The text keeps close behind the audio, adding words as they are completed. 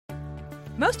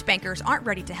Most bankers aren't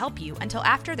ready to help you until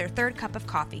after their third cup of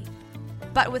coffee.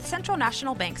 But with Central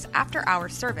National Bank's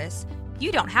after-hours service,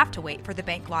 you don't have to wait for the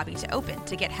bank lobby to open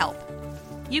to get help.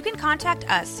 You can contact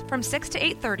us from 6 to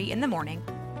 8:30 in the morning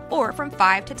or from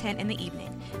 5 to 10 in the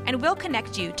evening, and we'll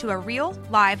connect you to a real,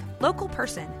 live, local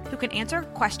person who can answer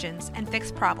questions and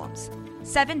fix problems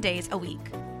 7 days a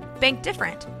week. Bank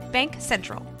different. Bank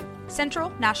Central. Central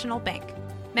National Bank.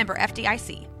 Member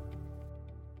FDIC.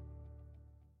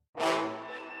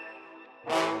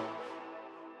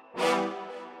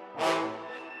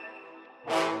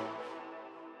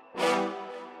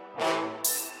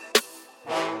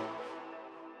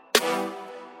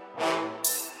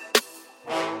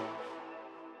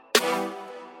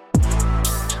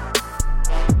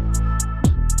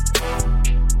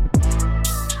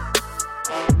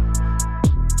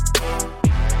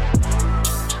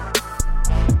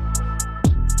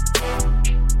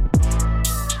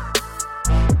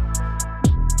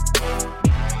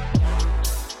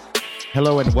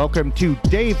 Hello and welcome to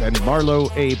Dave and Marlow,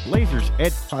 a Blazers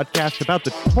Edge podcast about the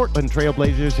Portland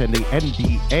Trailblazers and the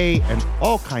NBA and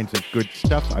all kinds of good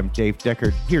stuff. I'm Dave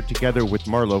Deckard, here together with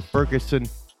Marlow Ferguson.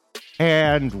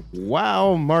 And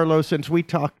wow, Marlow, since we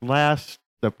talked last,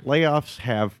 the playoffs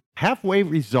have halfway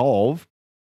resolved.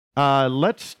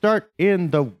 Let's start in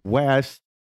the West.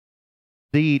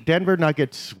 The Denver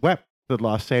Nuggets swept the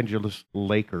Los Angeles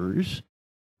Lakers.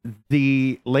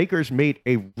 The Lakers made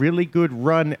a really good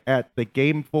run at the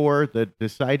Game 4, the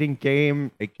deciding game.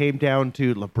 It came down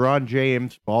to LeBron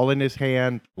James, ball in his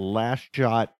hand, last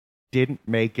shot, didn't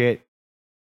make it.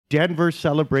 Denver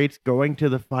celebrates going to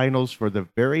the finals for the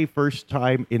very first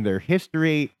time in their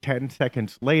history. 10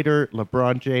 seconds later,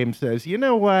 LeBron James says, you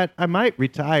know what, I might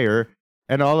retire.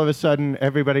 And all of a sudden,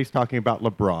 everybody's talking about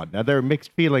LeBron. Now, there are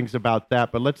mixed feelings about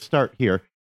that, but let's start here.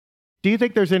 Do you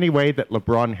think there's any way that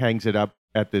LeBron hangs it up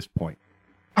at this point?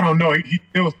 I don't know. He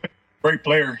still a great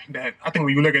player that I think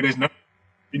when you look at his numbers,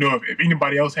 you know, if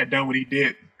anybody else had done what he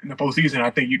did in the postseason, I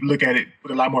think you'd look at it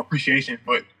with a lot more appreciation.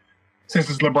 But since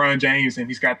it's LeBron James and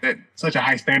he's got that such a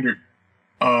high standard,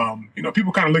 you know,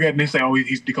 people kind of look at it and they say, oh,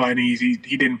 he's declining. He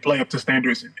didn't play up to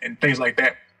standards and things like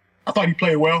that. I thought he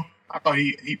played well. I thought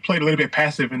he played a little bit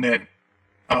passive in that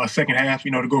second half,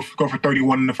 you know, to go for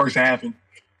 31 in the first half and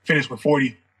finish with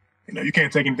 40. You know, you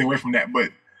can't take anything away from that.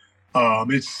 But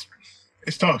it's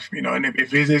tough, you know. And if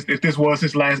this was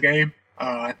his last game,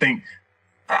 I think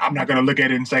I'm not going to look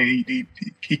at it and say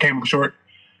he came up short.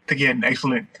 I think he had an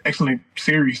excellent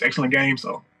series, excellent game.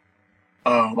 So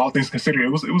all things considered, it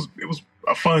was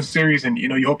a fun series, and you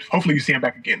know, hopefully you see him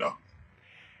back again though.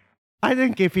 I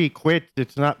think if he quits,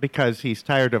 it's not because he's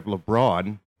tired of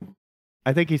LeBron.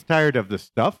 I think he's tired of the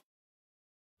stuff,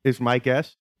 is my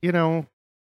guess. You know,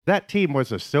 that team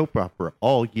was a soap opera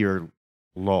all year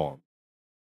long.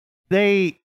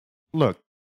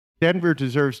 Denver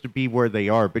deserves to be where they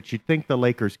are, but you'd think the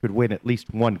Lakers could win at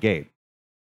least one game.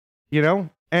 You know?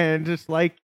 And it's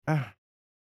like,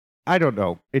 I don't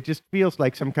know. It just feels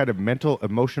like some kind of mental,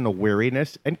 emotional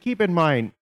weariness. And keep in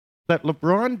mind that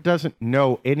LeBron doesn't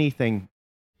know anything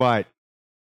but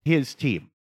his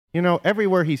team. You know,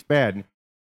 everywhere he's been,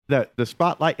 the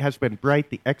spotlight has been bright,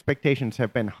 the expectations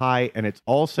have been high, and it's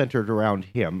all centered around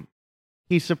him.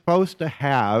 He's supposed to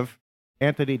have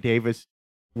Anthony Davis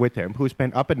with him, who's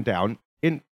been up and down,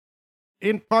 in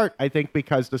part, I think,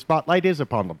 because the spotlight is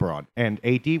upon LeBron, and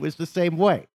AD was the same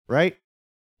way, right?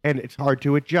 And it's hard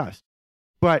to adjust.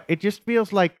 But it just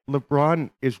feels like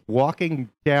LeBron is walking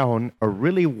down a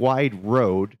really wide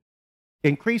road,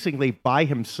 increasingly by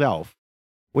himself,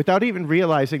 without even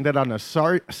realizing that on a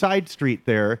side street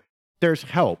there's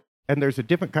help, and there's a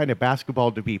different kind of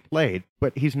basketball to be played,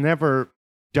 but he's never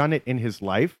done it in his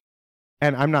life.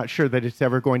 And I'm not sure that it's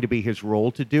ever going to be his role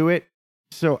to do it.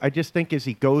 So I just think as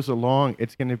he goes along,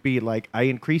 it's going to be like, I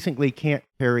increasingly can't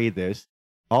carry this.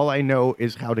 All I know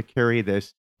is how to carry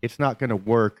this. It's not going to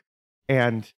work.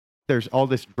 And there's all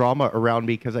this drama around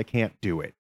me because I can't do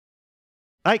it.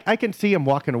 I can see him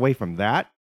walking away from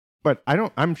that, but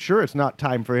I'm sure it's not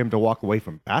time for him to walk away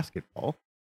from basketball.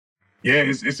 Yeah,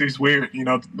 it's weird. You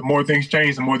know, the more things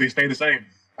change, the more they stay the same.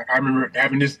 Like I remember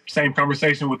having this same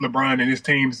conversation with LeBron and his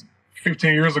teams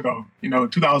 15 years ago, you know,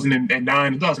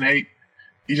 2009, 2008,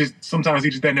 sometimes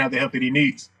he just doesn't have the help that he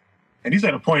needs. And he's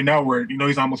at a point now where, you know,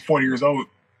 he's almost 40 years old.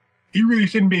 He really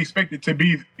shouldn't be expected to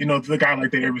be, you know, the guy like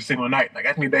that every single night. Like,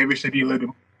 Anthony Davis should be a little bit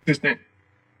more consistent.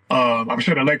 I'm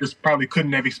sure the Lakers probably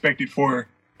couldn't have expected for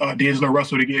D'Angelo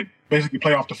Russell to basically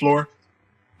play off the floor.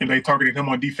 And they targeted him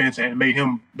on defense and made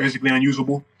him basically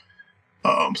unusable.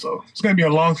 So it's going to be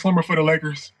a long summer for the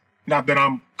Lakers. Not that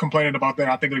I'm complaining about that.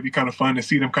 I think it'll be kind of fun to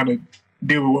see them kind of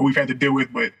deal with what we've had to deal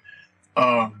with. But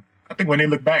I think when they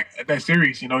look back at that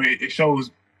series, it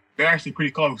shows they're actually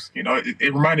pretty close.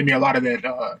 It reminded me a lot of that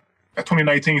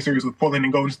 2019 series with Portland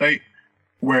and Golden State,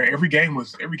 where every game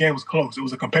was close. It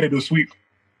was a competitive sweep,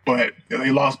 but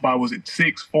they lost by, was it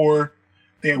 6-4?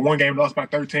 They had one game lost by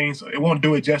 13, so it won't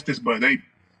do it justice. But they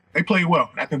played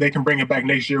well. I think they can bring it back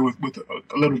next year with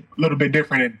a little bit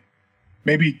different and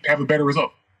maybe have a better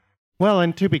result. Well,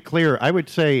 and to be clear, I would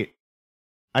say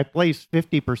I place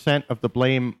 50% of the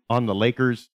blame on the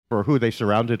Lakers for who they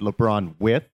surrounded LeBron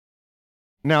with.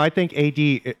 Now, I think AD,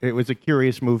 it was a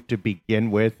curious move to begin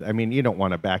with. I mean, you don't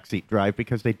want a backseat drive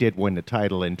because they did win the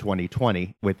title in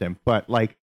 2020 with him. But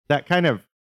like that kind of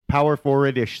power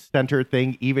forward-ish center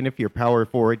thing, even if your power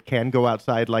forward can go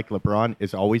outside like LeBron,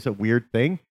 is always a weird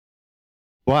thing.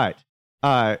 But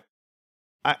I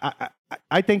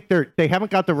think they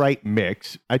haven't got the right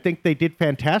mix. I think they did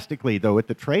fantastically, though, at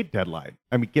the trade deadline.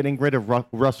 I mean, getting rid of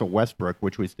Russell Westbrook,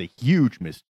 which was the huge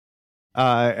mistake.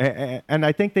 And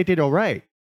I think they did all right.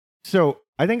 So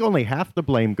I think only half the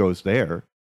blame goes there.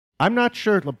 I'm not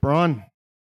sure LeBron,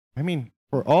 I mean,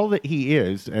 for all that he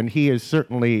is, and he is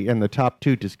certainly in the top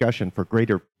 2 discussion for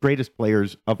greatest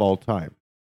players of all time.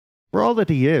 For all that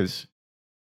he is,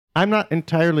 I'm not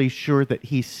entirely sure that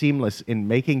he's seamless in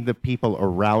making the people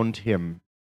around him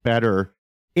better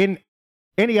in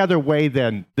any other way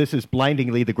than this is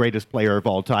blindingly the greatest player of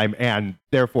all time, and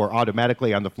therefore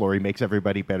automatically on the floor he makes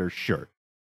everybody better, sure.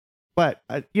 But,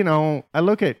 I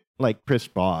look at like Chris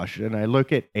Bosh and I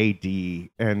look at AD,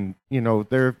 and,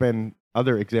 there have been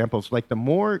other examples. Like the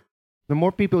more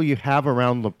people you have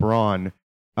around LeBron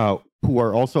who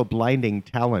are also blinding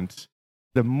talents,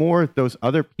 the more those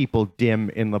other people dim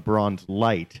in LeBron's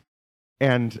light.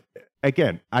 And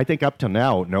again, I think up to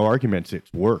now, no arguments,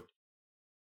 it's worked.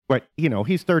 But,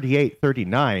 he's 38,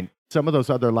 39. Some of those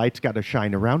other lights got to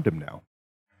shine around him now.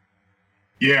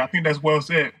 Yeah, I think that's well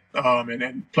said.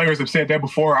 And players have said that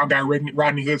before. Our guy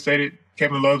Rodney Hood said it.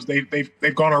 Kevin Love's.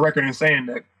 They've gone on record in saying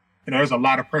that there's a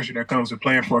lot of pressure that comes with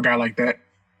playing for a guy like that.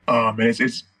 And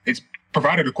it's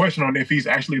provided a question on if he's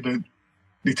actually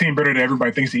the team better than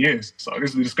everybody thinks he is. So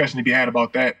this is a discussion to be had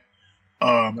about that.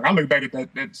 And I look back at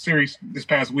that series this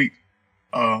past week.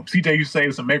 CJ used to say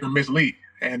it's a make or miss league,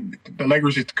 and the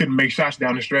Lakers just couldn't make shots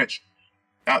down the stretch.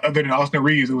 Other than Austin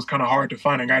Reeves, it was kind of hard to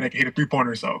find a guy that could hit a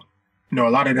 3-pointer. So, a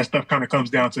lot of that stuff kind of comes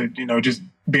down to, just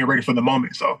being ready for the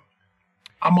moment. So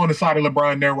I'm on the side of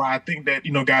LeBron there, where I think that,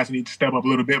 guys need to step up a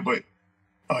little bit, but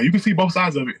you can see both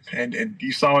sides of it. And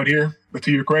you saw it here, but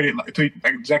to your credit, like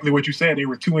exactly what you said, they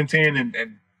were 2-10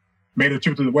 and made a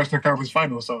trip to the Western Conference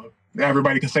Finals. So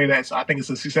everybody can say that. So I think it's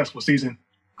a successful season,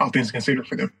 all things considered,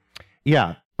 for them.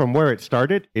 Yeah, from where it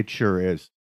started, it sure is.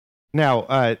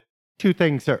 Now, 2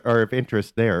 things are of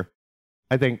interest there.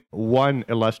 I think one,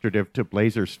 illustrative to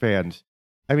Blazers fans.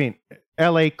 I mean,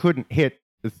 LA couldn't hit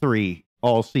the 3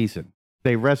 all season.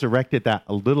 They resurrected that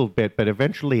a little bit, but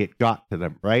eventually it got to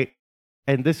them, right?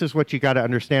 And this is what you got to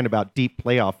understand about deep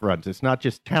playoff runs. It's not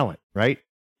just talent, right?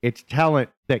 It's talent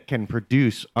that can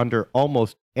produce under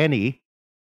almost any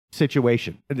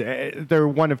situation. There are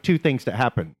one of 2 things that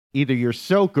happen. Either you're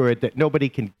so good that nobody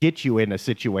can get you in a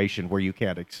situation where you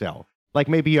can't excel. Like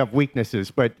maybe you have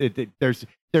weaknesses, but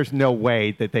there's no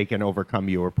way that they can overcome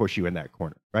you or push you in that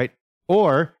corner, right?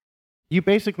 Or you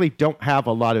basically don't have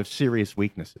a lot of serious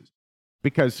weaknesses,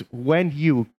 because when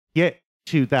you get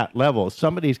to that level,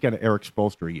 somebody's going to Eric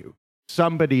Spoelstra you.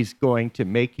 Somebody's going to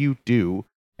make you do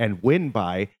and win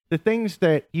by the things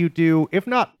that you do, if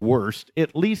not worst,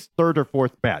 at least 3rd or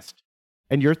 4th best.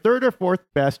 And your 3rd or 4th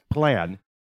best plan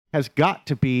has got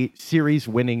to be series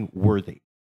winning worthy.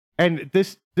 And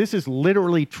this is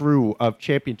literally true of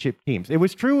championship teams. It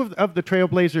was true of the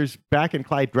Trailblazers back in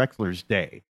Clyde Drexler's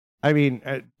day. I mean,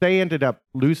 they ended up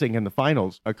losing in the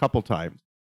finals a couple times,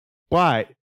 but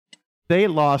they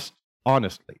lost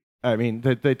honestly. I mean,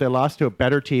 they lost to a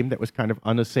better team that was kind of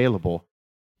unassailable.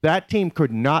 That team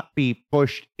could not be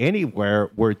pushed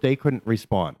anywhere where they couldn't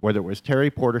respond, whether it was Terry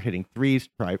Porter hitting threes,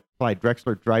 Clyde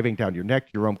Drexler driving down your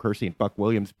neck, Jerome Kersey and Buck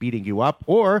Williams beating you up,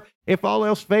 or if all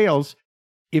else fails,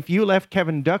 if you left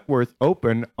Kevin Duckworth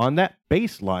open on that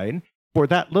baseline for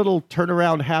that little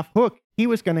turnaround half hook, he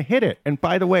was going to hit it. And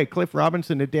by the way, Cliff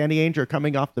Robinson and Danny Ainge are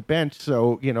coming off the bench,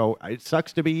 so, it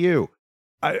sucks to be you.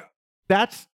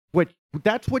 That's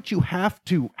what you have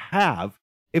to have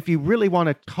if you really want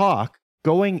to talk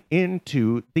going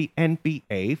into the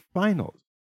NBA Finals.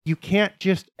 You can't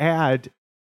just add,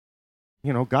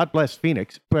 God bless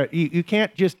Phoenix, but you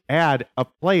can't just add a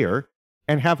player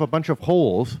and have a bunch of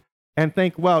holes and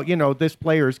think, well, this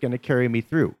player is going to carry me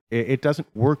through. It doesn't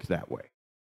work that way.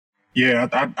 Yeah,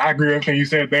 I agree with everything you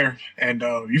said there. And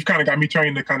you've kind of got me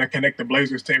trying to kind of connect the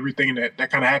Blazers to everything that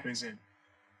kind of happens.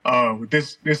 And with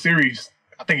this series,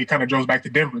 I think it kind of draws back to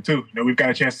Denver too. We've got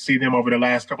a chance to see them over the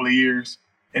last couple of years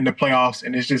in the playoffs,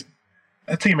 and it's just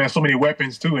that team has so many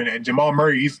weapons too. And Jamal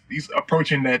Murray, he's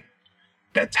approaching that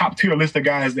top tier list of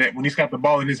guys that when he's got the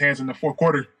ball in his hands in the fourth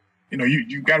quarter,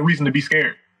 you got a reason to be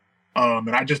scared.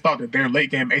 And I just thought that their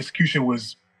late game execution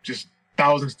was just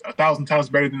a thousand times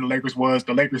better than the Lakers was.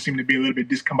 The Lakers seem to be a little bit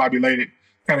discombobulated,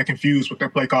 kind of confused with their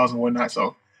play calls and whatnot.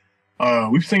 So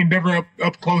we've seen Denver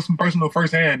up close and personal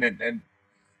firsthand, and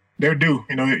they're due.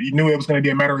 You knew it was going to be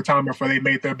a matter of time before they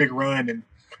made their big run. And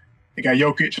they got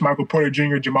Jokic, Michael Porter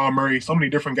Jr., Jamal Murray, so many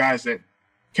different guys that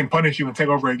can punish you and take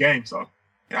over a game. So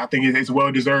I think it's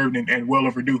well deserved and well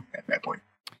overdue at that point.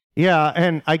 Yeah,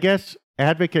 and I guess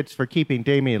advocates for keeping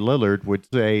Damian Lillard would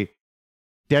say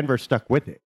Denver stuck with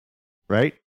it,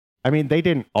 right? I mean, they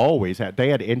didn't always have. They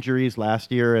had injuries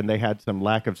last year, and they had some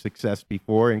lack of success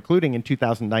before, including in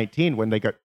 2019 when they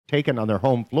got taken on their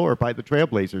home floor by the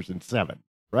Trailblazers in 7,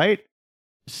 right?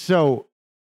 So,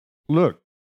 look,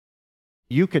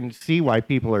 you can see why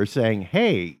people are saying,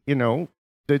 "Hey,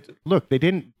 look, they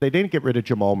didn't get rid of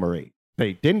Jamal Murray,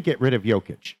 they didn't get rid of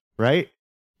Jokic, right?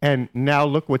 And now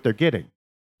look what they're getting."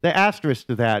 The asterisk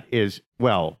to that is,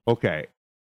 well, okay,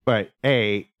 but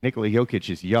A, Nikola Jokic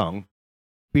is young.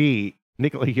 B,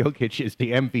 Nikola Jokic is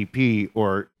the MVP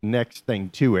or next thing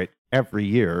to it every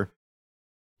year,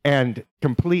 and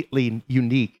completely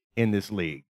unique in this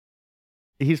league.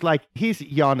 He's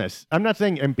Giannis. I'm not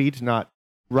saying Embiid's not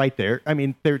right there. I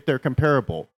mean, they're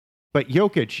comparable. But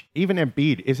Jokic, even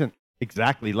Embiid, isn't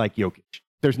exactly like Jokic.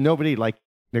 There's nobody like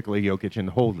Nikola Jokic in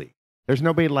the whole league. There's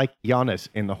nobody like Giannis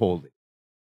in the whole league.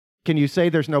 Can you say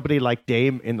there's nobody like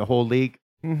Dame in the whole league?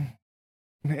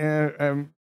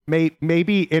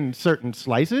 Maybe in certain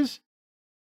slices,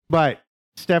 but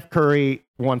Steph Curry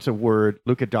wants a word.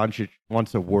 Luka Doncic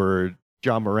wants a word.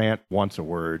 John Morant wants a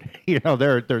word.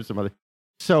 There's some other.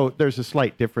 So there's a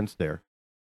slight difference there.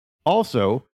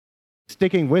 Also,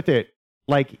 sticking with it,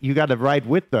 like you got to ride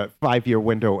with the 5-year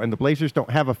window, and the Blazers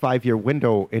don't have a 5-year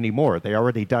window anymore. They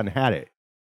already had it.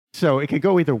 So it could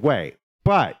go either way.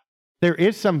 But there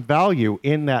is some value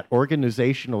in that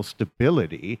organizational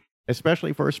stability,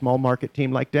 especially for a small market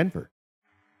team like Denver.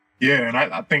 Yeah, and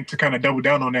I think to kind of double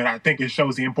down on that, I think it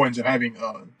shows the importance of having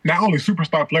not only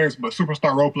superstar players, but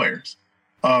superstar role players.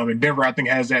 And Denver, I think,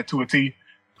 has that to a T.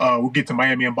 We'll get to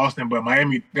Miami and Boston, but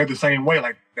Miami, they're the same way.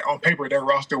 Like, on paper, their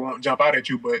roster won't jump out at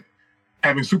you, but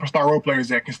having superstar role players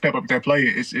that can step up their play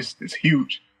is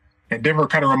huge. And Denver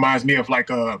kind of reminds me of,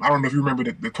 like, I don't know if you remember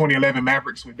the 2011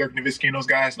 Mavericks with Dirk Nowitzki and those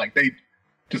guys. Like, they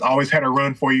just always had a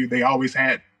run for you. They always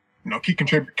had key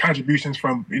contributions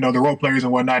from, the role players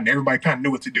and whatnot, and everybody kind of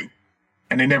knew what to do.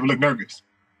 And they never looked nervous.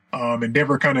 And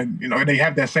Denver kind of, they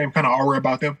have that same kind of aura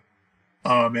about them.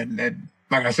 And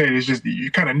like I said, it's just, you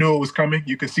kind of knew it was coming.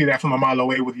 You could see that from a mile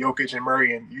away with Jokic and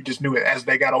Murray, and you just knew it as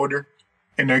they got older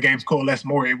and their games coalesced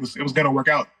more, it was going to work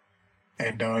out.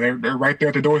 And they're right there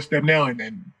at the doorstep now,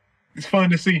 and it's fun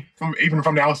to see, even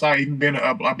from the outside, even being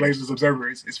a Blazers observer,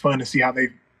 it's fun to see how they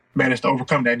managed to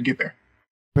overcome that and get there.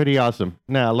 Pretty awesome.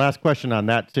 Now, last question on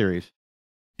that series.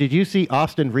 Did you see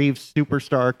Austin Reeves'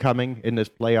 superstar coming in this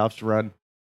playoffs run?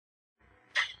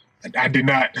 I did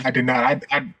not.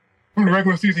 From the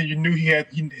regular season, you knew he had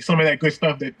some of that good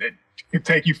stuff that could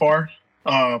take you far,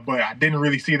 but I didn't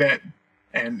really see that.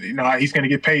 And, he's going to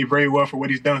get paid very well for what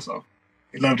he's done, so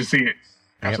I'd love to see it.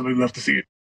 Absolutely love to see it.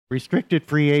 Restricted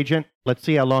free agent. Let's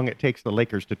see how long it takes the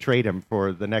Lakers to trade him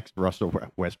for the next Russell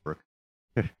Westbrook.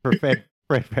 For Fred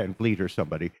VanVleet or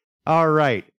somebody. All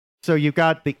right. So you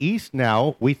got the East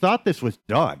now. We thought this was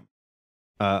done.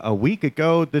 A week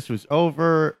ago, this was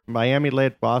over. Miami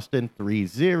led Boston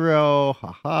 3-0.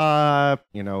 Ha-ha.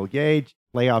 Yay.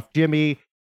 Playoff Jimmy.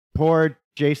 Poor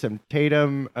Jason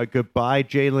Tatum. Goodbye,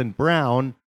 Jaylen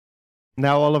Brown.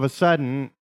 Now, all of a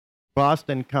sudden,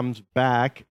 Boston comes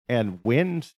back and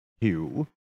wins 2.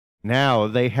 Now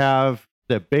they have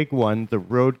the big one, the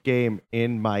road game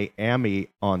in Miami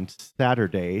on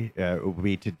Saturday. It will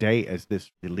be today as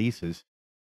this releases.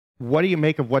 What do you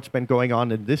make of what's been going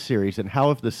on in this series, and how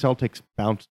have the Celtics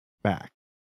bounced back?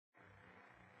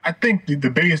 I think the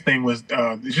biggest thing was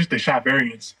just the shot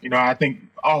variance. I think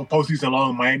all postseason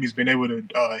long, Miami's been able to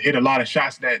hit a lot of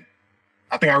shots that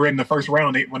I think I read in the first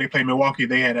round when they played Milwaukee,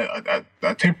 they had a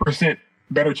 10%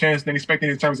 better chance than expected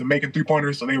in terms of making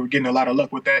three-pointers, so they were getting a lot of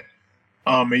luck with that.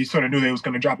 And you sort of knew they was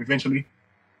going to drop eventually.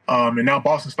 And now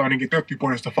Boston's starting to get their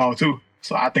three-pointers to fall too.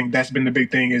 So I think that's been the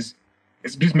big thing is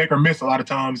it's just make or miss a lot of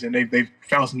times, and they've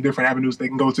found some different avenues they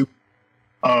can go to.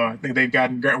 I think they've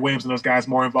gotten Grant Williams and those guys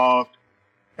more involved.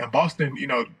 And Boston,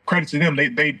 credit to them,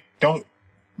 they don't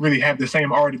really have the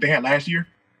same aura that they had last year.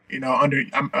 Under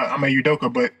I'm a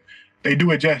Udoka, but they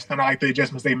do adjust, and I like the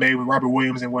adjustments they made with Robert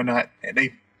Williams and whatnot. And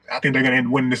I think they're going to end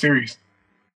up winning the series.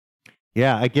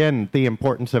 Yeah, again, the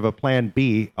importance of a plan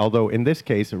B, although in this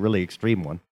case, a really extreme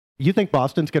one. You think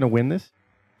Boston's going to win this?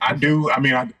 I do. I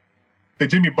mean, the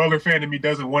Jimmy Butler fan in me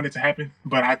doesn't want it to happen,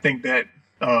 but I think that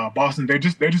Boston, they're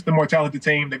just the more talented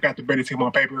team. They've got the better team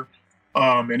on paper,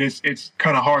 and it's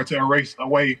kind of hard to erase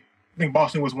away. I think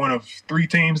Boston was one of 3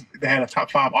 teams that had a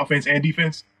top 5 offense and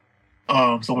defense.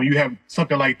 So when you have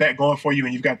something like that going for you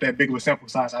and you've got that big of a sample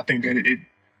size, I think that it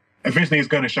eventually is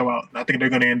going to show out. I think they're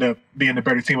going to end up being the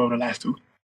better team over the last 2.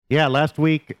 Yeah, last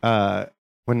week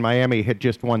when Miami had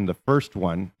just won the first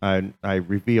one, I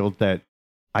revealed that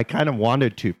I kind of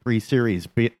wanted to pre-series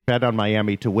bet on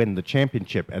Miami to win the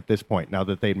championship at this point, now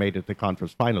that they made it to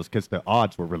conference finals, because the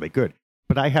odds were really good.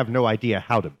 But I have no idea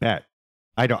how to bet.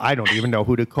 I don't even know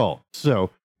who to call.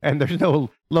 So, and there's no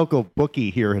local bookie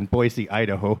here in Boise,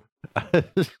 Idaho.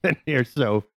 Here,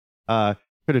 so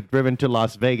could have driven to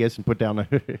Las Vegas and put down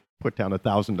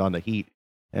 $1,000 on the Heat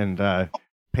and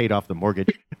paid off the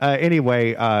mortgage.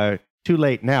 Anyway, too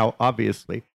late now,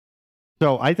 obviously.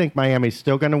 So I think Miami's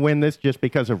still going to win this just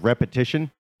because of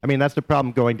repetition. I mean, that's the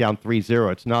problem going down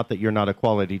 3-0. It's not that you're not a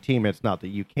quality team. It's not that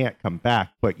you can't come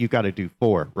back, but you got to do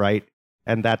 4, right?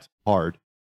 And that's hard.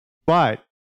 But,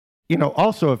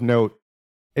 also of note,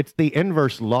 it's the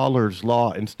inverse Lawler's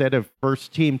law. Instead of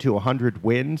first team to 100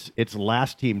 wins, it's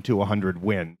last team to 100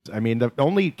 wins. I mean, the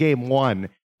only game 1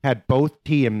 had both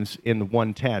teams in the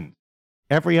 110.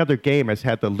 Every other game has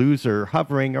had the loser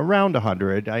hovering around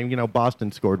 100.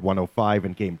 Boston scored 105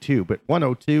 in game 2, but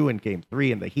 102 in game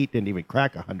 3, and the Heat didn't even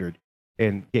crack 100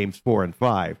 in games 4 and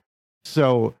 5.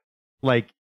 So, the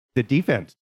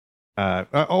defense,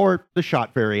 or the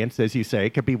shot variance, as you say,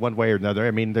 could be one way or another.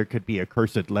 I mean, there could be a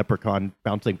cursed leprechaun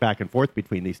bouncing back and forth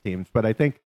between these teams, but I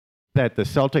think that the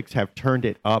Celtics have turned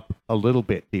it up a little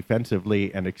bit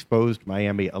defensively and exposed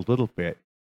Miami a little bit.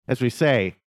 As we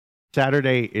say,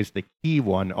 Saturday is the key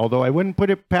one, although I wouldn't put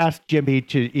it past Jimmy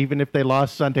to, even if they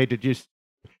lost Sunday, to just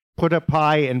put a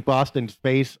pie in Boston's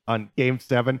face on Game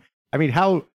 7. I mean,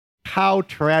 how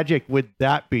tragic would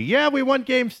that be? Yeah, we won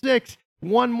Game 6.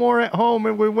 One more at home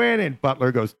and we win. And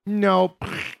Butler goes, no,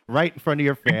 right in front of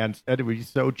your fans. That would be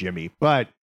so Jimmy. But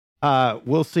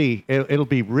we'll see. It'll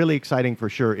be really exciting for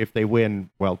sure if they win,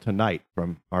 tonight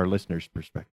from our listeners'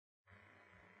 perspective.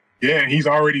 Yeah, he's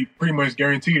already pretty much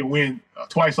guaranteed to win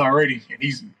twice already. And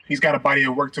he's got a body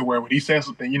of work to where when he says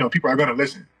something, people are going to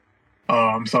listen.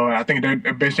 So I think their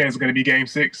best chance is going to be Game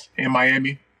 6 in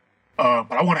Miami.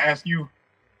 But I want to ask you,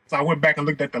 so I went back and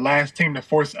looked at the last team to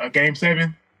force a Game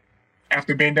 7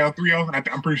 after being down 3-0. And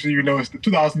I'm pretty sure it's the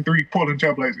 2003 Portland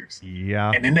Trailblazers.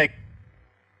 Yeah. And then they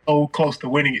so close to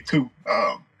winning it too.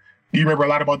 Do you remember a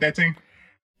lot about that team?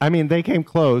 I mean, they came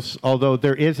close, although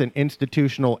there is an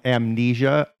institutional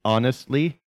amnesia,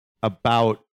 honestly,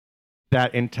 about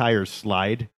that entire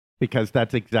slide, because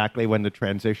that's exactly when the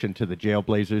transition to the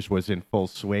Jailblazers was in full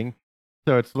swing.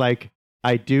 So it's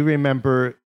I do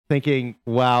remember thinking,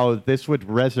 wow, this would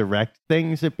resurrect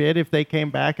things a bit if they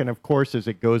came back. And of course, as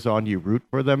it goes on, you root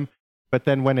for them. But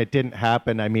then when it didn't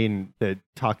happen, I mean, the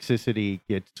toxicity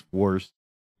gets worse.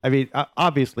 I mean,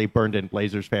 obviously, burned-in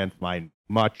Blazers fans mind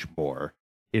much more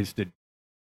is the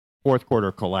fourth quarter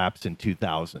collapse in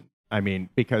 2000. I mean,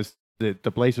 because the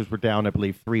Blazers were down, I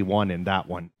believe, 3-1 in that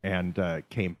one and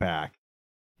came back.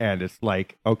 And it's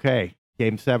okay,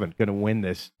 Game 7, going to win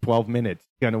this. 12 minutes,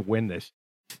 going to win this.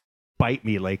 Bite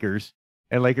me, Lakers.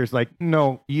 And Lakers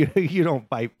no, you don't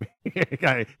bite me.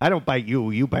 I don't bite you.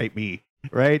 You bite me.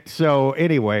 Right? So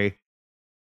anyway,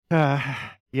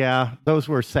 yeah, those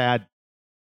were sad.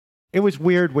 It was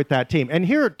weird with that team. And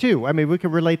here, too, I mean, we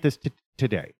can relate this to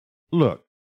today. Look,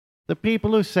 the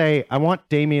people who say, I want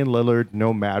Damian Lillard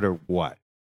no matter what.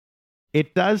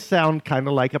 It does sound kind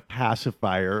of like a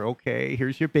pacifier. Okay,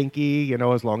 here's your binky.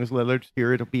 As long as Lillard's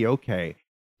here, it'll be okay.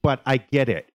 But I get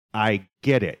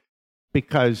it.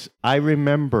 Because I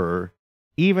remember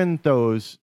even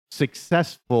those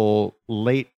successful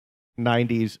late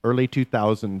 90s, early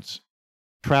 2000s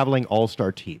traveling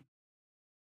all-star teams.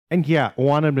 And yeah,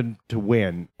 wanted them to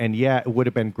win. And yeah, it would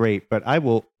have been great. But I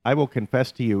will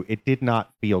confess to you, it did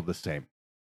not feel the same.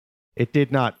 It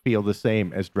did not feel the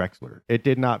same as Drexler. It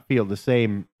did not feel the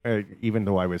same, even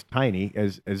though I was tiny,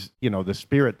 as the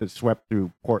spirit that swept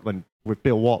through Portland with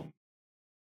Bill Walton.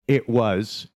 It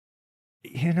was,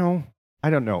 I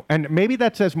don't know. And maybe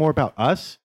that says more about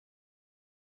us,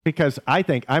 because I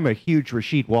think I'm a huge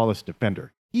Rasheed Wallace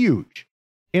defender. Huge.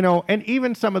 And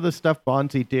even some of the stuff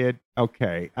Bonzi did,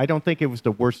 okay, I don't think it was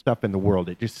the worst stuff in the world.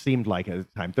 It just seemed like at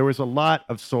the time. There was a lot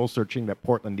of soul searching that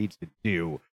Portland needs to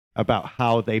do about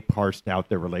how they parsed out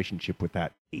their relationship with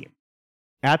that team.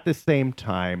 At the same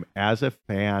time, as a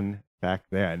fan back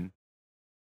then,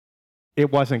 it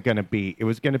was going to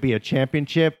be a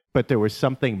championship, but there was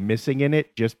something missing in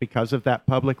it just because of that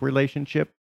public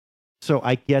relationship. So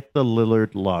I get the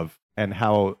Lillard love and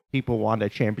how people want a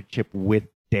championship with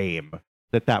Dame,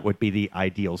 that would be the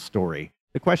ideal story.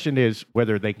 The question is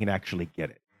whether they can actually get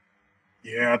it.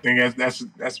 Yeah, I think that's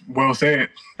well said.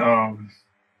 I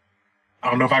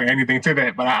don't know if I got anything to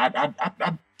that, but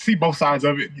I see both sides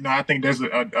of it. I think there's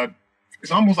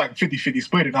it's almost like a 50-50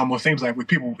 split. It almost seems like with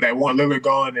people that want Lillard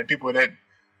gone and people that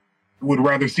would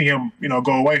rather see him,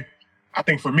 go away. I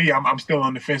think for me, I'm still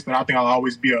on the fence that I think I'll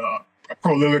always be a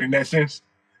pro Lillard in that sense.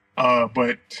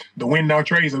 But the win now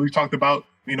trades that we've talked about,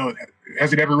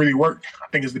 has it ever really worked? I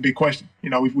think is the big question.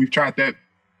 We've tried that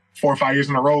 4 or 5 years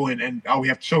in a row, and all we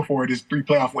have to show for it is 3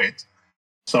 playoff wins.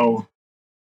 So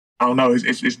I don't know.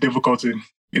 It's difficult to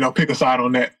pick a side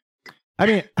on that. I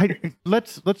mean,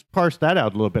 let's parse that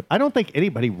out a little bit. I don't think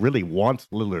anybody really wants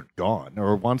Lillard gone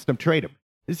or wants them trade him.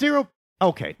 Zero,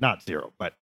 okay, not zero,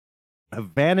 but a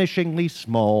vanishingly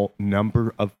small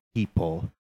number of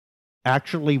people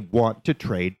actually want to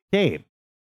trade Dame.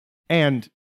 And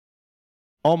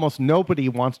almost nobody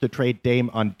wants to trade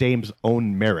Dame on Dame's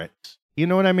own merits. You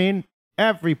know what I mean?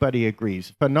 Everybody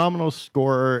agrees. Phenomenal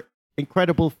scorer,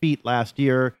 incredible feat last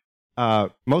year,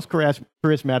 most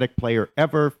charismatic player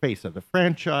ever, face of the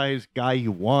franchise, guy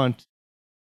you want.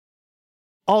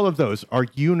 All of those are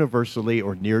universally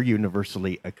or near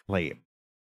universally acclaimed.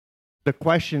 The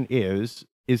question is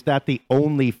that the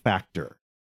only factor?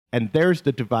 And there's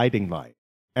the dividing line.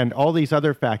 And all these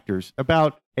other factors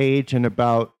about age and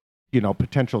about,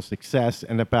 potential success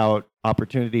and about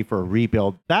opportunity for a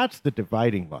rebuild, that's the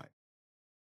dividing line.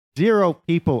 Zero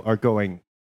people are going,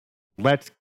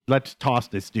 let's toss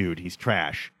this dude. He's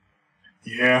trash.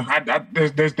 Yeah,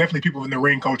 there's definitely people in the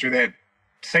ring culture that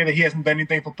say that he hasn't done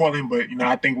anything for Portland, but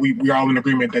I think we're all in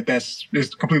agreement that that's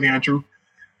completely untrue.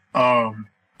 I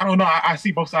don't know. I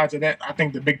see both sides of that. I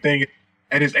think the big thing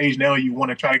at his age now, you want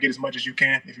to try to get as much as you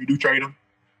can. If you do trade him,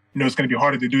 it's going to be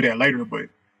harder to do that later. But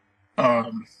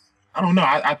I don't know.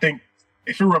 I think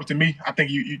if it were up to me, I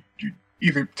think you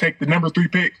either take the number 3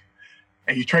 pick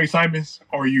and you trade Simons,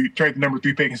 or you trade the number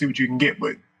 3 pick and see what you can get.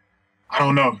 But I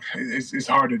don't know. It's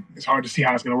hard to see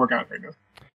how it's going to work out right now.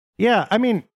 Yeah, I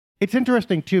mean, it's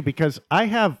interesting too because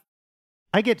I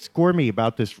get squirmy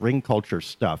about this ring culture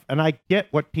stuff, and I get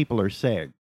what people are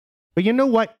saying. But you know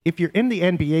what? If you're in the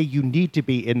NBA, you need to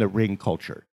be in the ring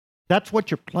culture. That's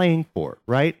what you're playing for,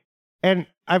 right? And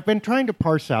I've been trying to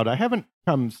parse out. I haven't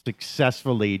come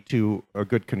successfully to a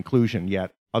good conclusion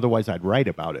yet. Otherwise, I'd write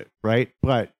about it, right?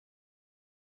 But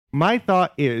my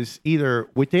thought is either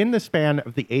within the span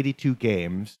of the 82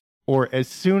 games or as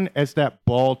soon as that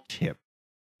ball tipped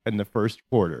in the first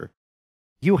quarter,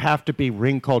 you have to be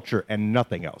ring culture and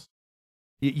nothing else.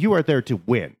 You are there to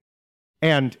win.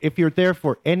 And if you're there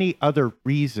for any other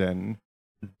reason,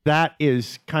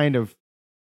 that's kind of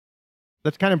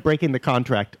breaking the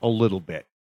contract a little bit.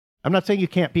 I'm not saying you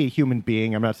can't be a human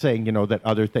being. I'm not saying, that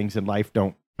other things in life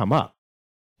don't come up.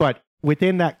 But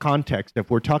within that context,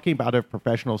 if we're talking about a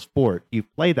professional sport, you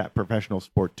play that professional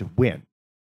sport to win.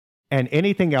 And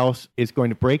anything else is going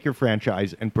to break your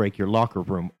franchise and break your locker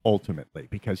room ultimately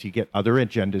because you get other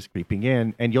agendas creeping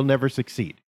in and you'll never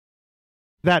succeed.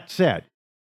 That said,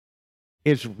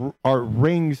 are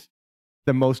rings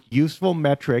the most useful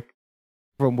metric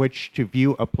from which to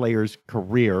view a player's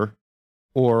career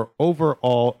or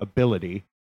overall ability?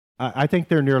 I think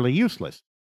they're nearly useless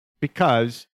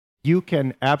because you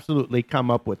can absolutely come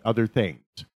up with other things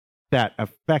that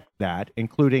affect that,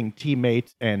 including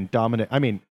teammates and dominant. I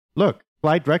mean, look,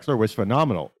 Clyde Drexler was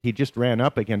phenomenal. He just ran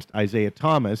up against Isaiah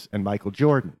Thomas and Michael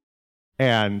Jordan.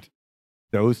 And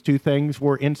those two things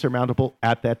were insurmountable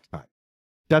at that time.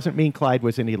 Doesn't mean Clyde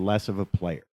was any less of a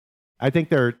player. I think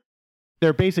there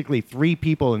are basically 3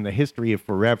 people in the history of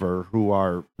forever who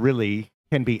are really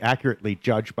can be accurately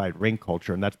judged by ring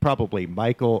culture, and that's probably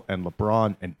Michael and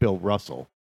LeBron and Bill Russell.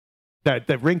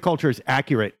 That ring culture is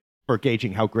accurate for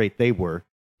gauging how great they were.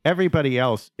 Everybody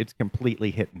else, it's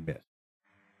completely hit and miss.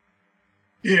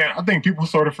 Yeah, I think people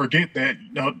sort of forget that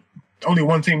only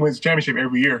one team wins a championship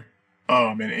every year.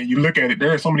 And you look at it,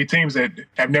 there are so many teams that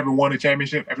have never won a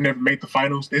championship, have never made the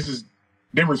finals. This is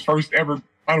Denver's first ever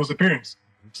finals appearance.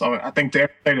 So I think to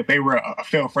say that they were a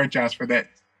failed franchise for that,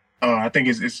 I think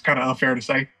it's kind of unfair to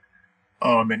say.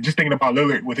 And just thinking about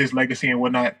Lillard with his legacy and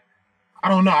whatnot, I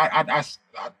don't know. I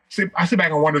sit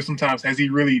back and wonder sometimes, has he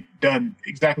really done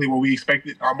exactly what we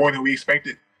expected or more than we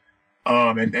expected?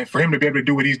 And for him to be able to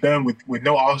do what he's done with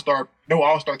no all-star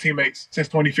teammates since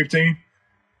 2015,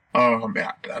 I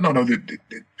don't know.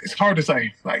 It's hard to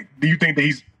say. Like, do you think that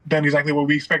he's done exactly what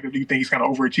we expected? Do you think he's kind of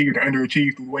overachieved or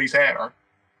underachieved with what he's had? Or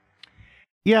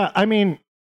Yeah, I mean,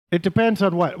 it depends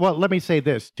on what. Well, let me say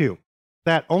this too: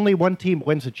 that only one team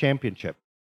wins a championship.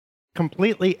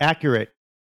 Completely accurate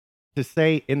to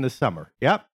say in the summer.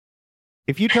 Yep.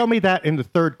 If you tell me that in the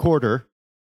third quarter,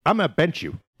 I'm gonna bench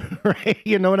you. Right?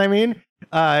 You know what I mean?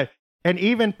 And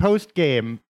even post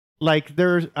game, like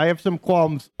I have some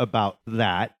qualms about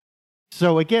that.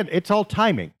 So again, it's all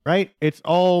timing, right? It's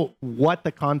all what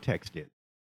the context is.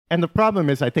 And the problem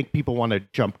is, I think people want to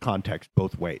jump context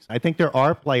both ways. I think there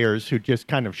are players who just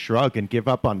kind of shrug and give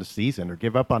up on the season or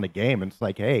give up on a game. And it's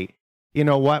like, hey, you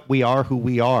know what? We are who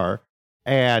we are.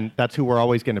 And that's who we're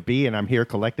always going to be. And I'm here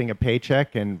collecting a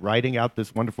paycheck and writing out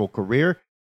this wonderful career.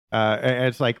 And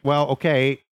it's like, well,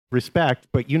 okay, respect,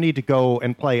 but you need to go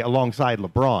and play alongside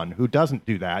LeBron, who doesn't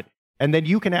do that. And then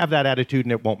you can have that attitude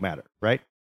and it won't matter, right?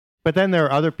 But then there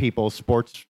are other people,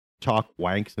 sports talk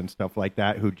wanks and stuff like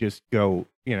that, who just go,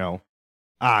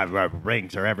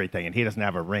 rings are everything, and he doesn't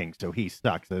have a ring, so he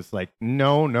sucks. It's like,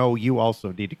 no, you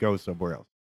also need to go somewhere else.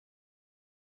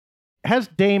 Has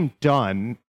Dame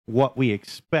done what we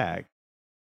expect?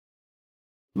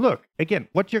 Look, again,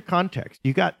 what's your context?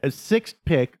 You got a 6th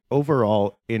pick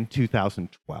overall in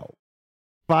 2012.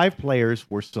 5 players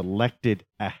were selected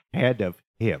ahead of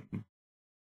him.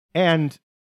 And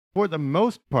for the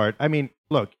most part, I mean,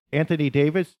 look, Anthony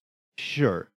Davis,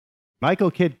 sure.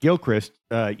 Michael Kidd-Gilchrist,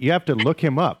 you have to look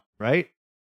him up, right?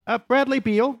 Bradley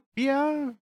Beal,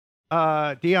 yeah.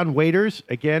 Deion Waiters,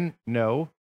 again, no.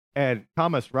 And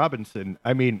Thomas Robinson,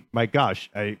 I mean, my gosh,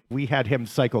 we had him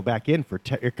cycle back in for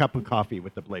a cup of coffee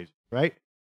with the Blazers, right?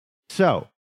 So,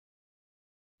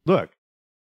 look,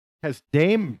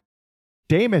 Dame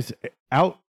has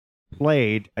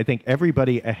outplayed, I think,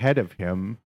 everybody ahead of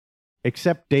him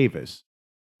except Davis.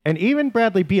 And even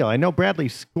Bradley Beal. I know Bradley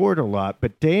scored a lot,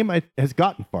 but Dame has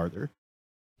gotten farther.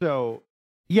 So,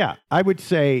 yeah, I would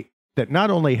say that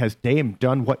not only has Dame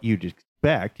done what you'd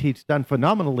expect, he's done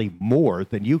phenomenally more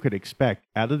than you could expect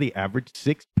out of the average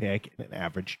 6th pick in an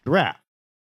average draft.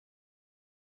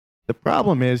 The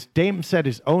problem is Dame set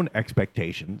his own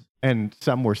expectations, and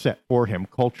some were set for him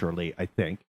culturally, I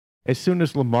think, as soon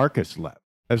as LaMarcus left.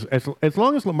 As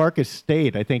long as LaMarcus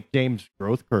stayed, I think Dame's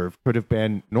growth curve could have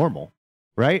been normal,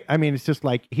 right? I mean, it's just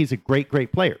like he's a great,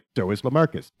 great player. So is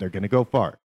LaMarcus. They're going to go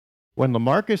far. When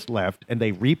LaMarcus left and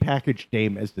they repackaged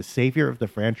Dame as the savior of the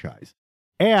franchise,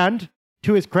 and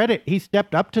to his credit, he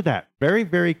stepped up to that very,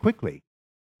 very quickly.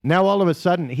 Now, all of a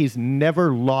sudden, he's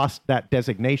never lost that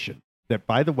designation that,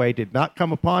 by the way, did not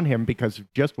come upon him because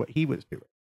of just what he was doing.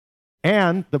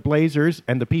 And the Blazers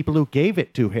and the people who gave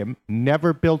it to him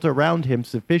never built around him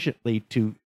sufficiently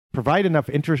to provide enough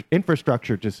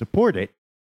infrastructure to support it.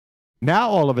 Now,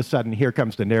 all of a sudden, here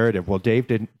comes the narrative. Well, Dame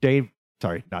didn't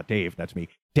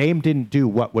do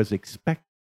what was expected.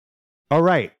 All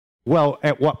right. Well,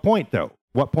 at what point, though?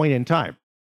 What point in time?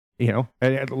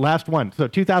 Last one. So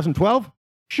 2012?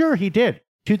 Sure, he did.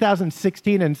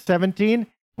 2016 and 17?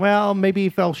 Well, maybe he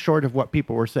fell short of what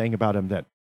people were saying about him then.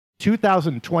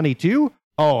 2022?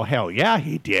 Oh, hell yeah,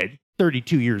 he did.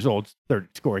 32 years old,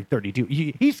 scoring 32.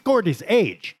 He scored his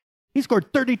age. He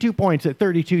scored 32 points at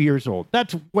 32 years old.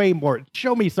 That's way more.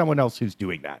 Show me someone else who's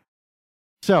doing that.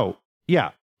 So,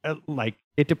 yeah,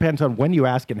 it depends on when you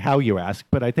ask and how you ask,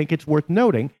 but I think it's worth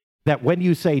noting that when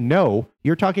you say no,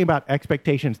 you're talking about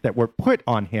expectations that were put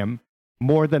on him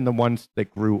more than the ones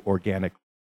that grew organically.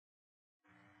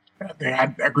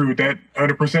 I agree with that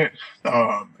 100%.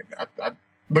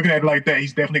 Looking at it like that,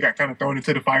 he's definitely got kind of thrown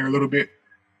into the fire a little bit.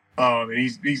 And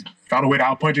he's found a way to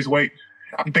outpunch his weight.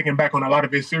 I'm thinking back on a lot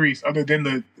of his series, other than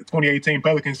the 2018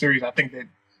 Pelican series. I think that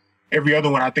every other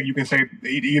one, I think you can say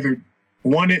he either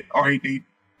won it or he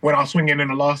went out swinging in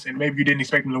a loss, and maybe you didn't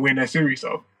expect him to win that series.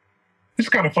 So it's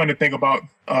kind of fun to think about.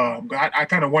 I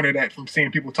kind of wonder that from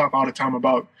seeing people talk all the time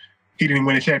about he didn't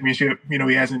win a championship. He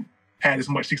hasn't had as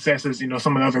much success as,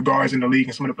 some of the other guards in the league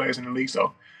and some of the players in the league.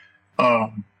 So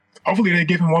hopefully they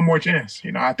give him one more chance.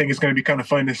 I think it's going to be kind of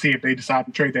fun to see if they decide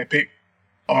to trade that pick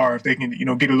or if they can,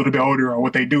 get a little bit older or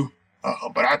what they do.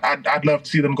 But I'd love to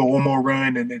see them go one more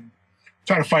run and then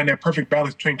try to find that perfect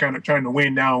balance between kind of trying to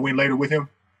win now and win later with him.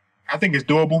 I think it's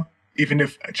doable, even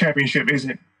if a championship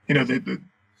isn't,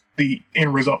 the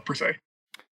end result per se.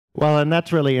 Well, and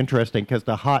that's really interesting because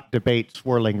the hot debate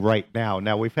swirling right now.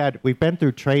 Now we've been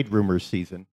through trade rumors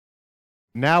season,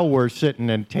 now we're sitting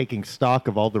and taking stock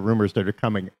of all the rumors that are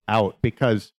coming out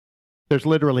because there's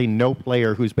literally no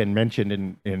player who's been mentioned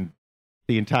in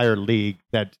the entire league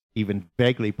that's even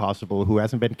vaguely possible who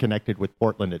hasn't been connected with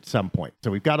Portland at some point.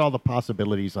 So we've got all the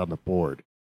possibilities on the board.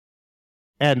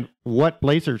 And what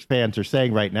Blazers fans are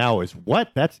saying right now is,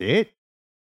 what? That's it?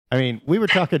 I mean, we were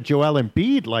talking Joel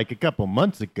Embiid like a couple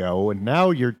months ago, and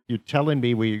now you're telling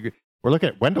me we're looking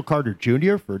at Wendell Carter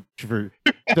Jr. for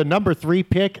the number 3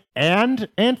 pick and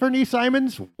Anthony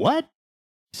Simons? What?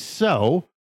 So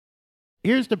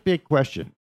here's the big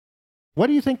question. What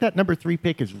do you think that number 3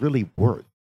 pick is really worth?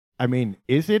 I mean,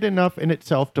 is it enough in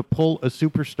itself to pull a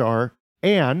superstar?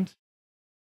 And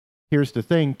here's the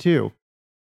thing, too.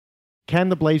 Can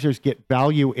the Blazers get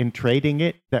value in trading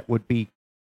it that would be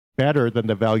better than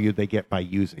the value they get by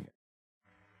using it?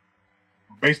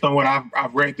 Based on what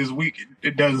I've read this week,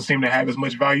 it doesn't seem to have as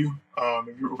much value.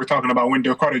 If we're talking about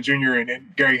Wendell Carter Jr.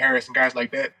 and Gary Harris and guys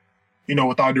like that,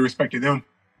 with all due respect to them,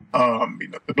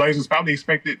 the Blazers probably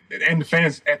expected, and the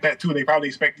fans at that too, they probably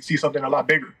expect to see something a lot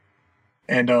bigger.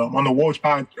 And on the Woj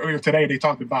pod earlier today, they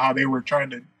talked about how they were trying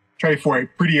to trade for a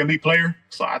pretty elite player.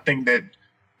 So I think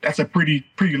that's a pretty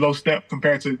low step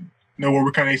compared to what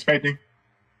we're kind of expecting.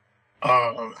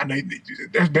 I know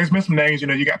there's been some names,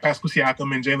 you got Pascal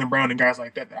Siakam and Jaylen Brown and guys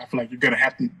like that I feel like you're gonna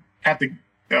have to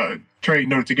trade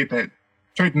in order to get that,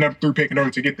 trade the number 3 pick in order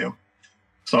to get them.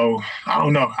 So I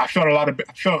don't know. I felt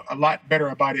a lot better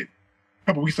about it a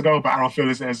couple weeks ago, but I don't feel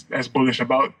as bullish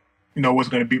about what's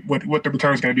going to be what the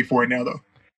return is going to be for it now though.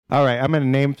 All right, I'm going to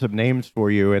name some names for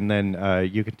you, and then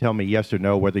you can tell me yes or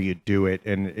no whether you do it,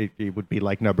 and it would be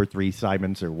like number 3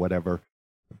 Simons or whatever.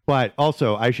 But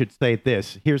also, I should say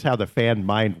this. Here's how the fan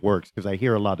mind works, because I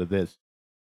hear a lot of this.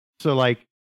 So, like,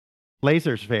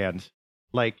 Blazers fans,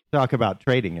 talk about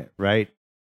trading it, right?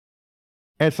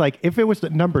 It's like, if it was the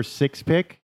number 6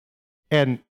 pick,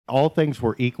 and all things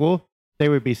were equal, they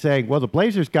would be saying, well, the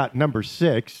Blazers got number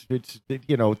 6. It's,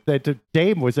 the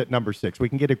Dame was at number 6. We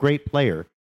can get a great player.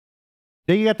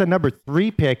 Then you got the number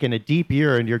 3 pick in a deep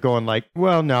year, and you're going like,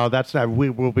 well, no, that's not,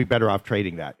 we'll be better off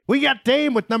trading that. We got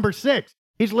Dame with number 6.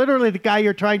 He's literally the guy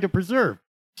you're trying to preserve.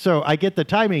 So I get the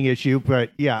timing issue,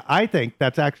 but yeah, I think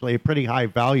that's actually a pretty high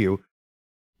value,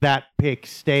 that pick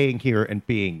staying here and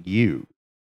being used.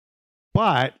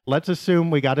 But let's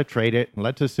assume we got to trade it, and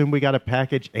let's assume we got to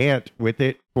package Ant with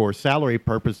it for salary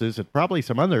purposes and probably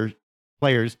some other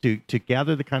players to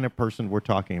gather the kind of person we're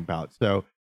talking about. So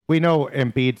we know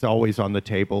Embiid's always on the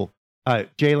table.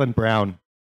 Jaylen Brown,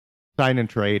 sign and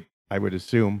trade, I would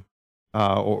assume.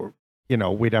 Or,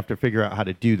 we'd have to figure out how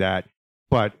to do that.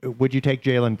 But would you take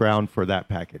Jaylen Brown for that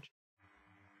package?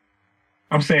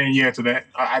 I'm saying yeah to that.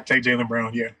 I'd take Jaylen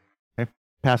Brown, yeah. Okay.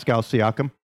 Pascal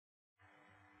Siakam?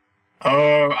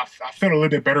 I felt a little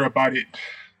bit better about it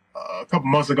a couple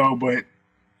months ago, but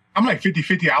I'm like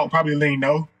 50-50. I would probably lean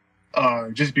no,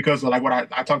 just because of like what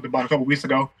I talked about a couple weeks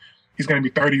ago. He's going to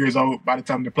be 30 years old by the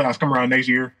time the playoffs come around next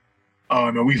year.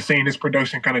 And we've seen his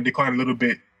production kind of decline a little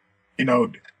bit.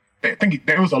 I think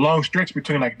there was a long stretch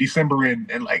between like December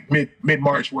and like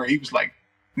mid-March where he was like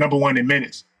number 1 in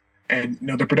minutes. And,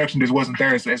 the production just wasn't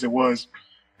there as it was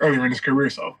earlier in his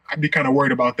career. So I'd be kind of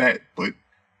worried about that. But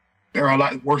there are a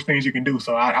lot worse things you can do.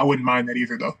 So I wouldn't mind that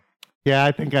either, though. Yeah,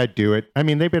 I think I'd do it. I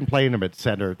mean, they've been playing him at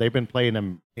center. They've been playing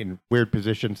him in weird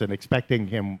positions and expecting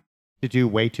him to do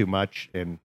way too much.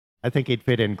 And I think he'd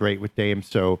fit in great with Dame.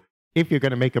 So if you're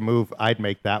going to make a move, I'd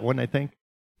make that one, I think.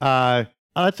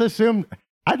 Let's assume,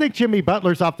 I think Jimmy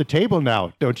Butler's off the table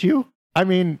now, don't you? I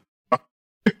mean,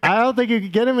 I don't think you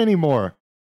could get him anymore.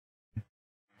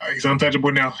 He's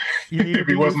untouchable now. If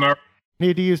he wasn't our...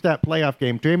 Need to use that playoff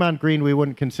game. Draymond Green, we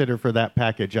wouldn't consider for that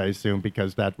package, I assume,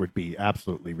 because that would be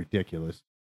absolutely ridiculous.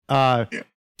 Yeah.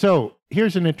 So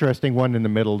here's an interesting one in the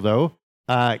middle, though.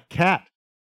 Cat,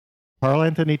 Karl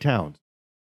Anthony Towns.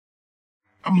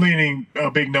 I'm leaning a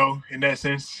big no in that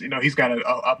sense. He's got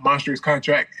a monstrous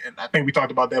contract, and I think we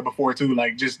talked about that before too.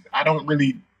 Like, I don't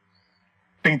really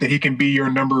think that he can be your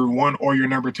number 1 or your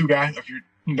number 2 guy if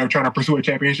you're trying to pursue a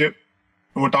championship.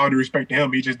 And with all due respect to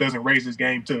him, he just doesn't raise his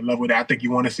game to the level that I think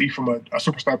you want to see from a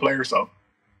superstar player. So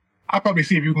I'll probably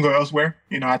see if you can go elsewhere.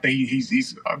 I think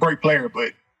he's a great player, but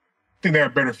I think there are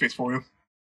better fits for him.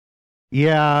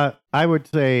 Yeah, I would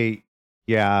say,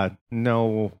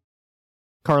 no.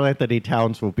 Karl Anthony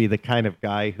Towns will be the kind of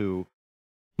guy who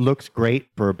looks great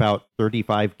for about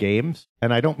 35 games.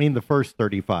 And I don't mean the first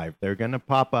 35. They're going to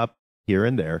pop up here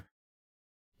and there.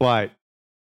 But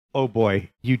oh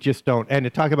boy, you just don't. And to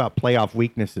talk about playoff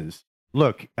weaknesses,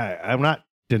 look, I'm not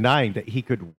denying that he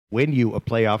could win you a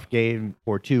playoff game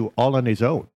or two all on his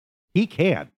own. He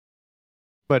can.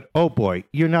 but oh boy,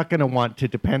 you're not going to want to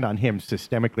depend on him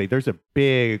systemically. There's a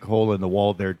big hole in the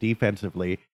wall there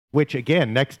defensively, which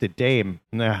again, next to Dame,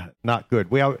 not good.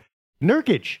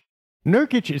 Nurkic.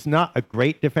 Nurkic is not a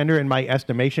great defender in my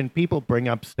estimation. People bring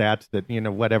up stats that,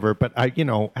 whatever, but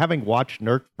having watched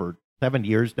Nurk for 7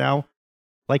 years now,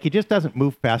 like, he just doesn't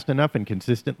move fast enough and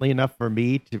consistently enough for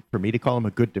me to call him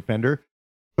a good defender.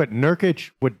 But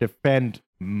Nurkic would defend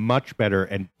much better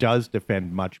and does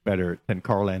defend much better than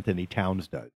Karl Anthony Towns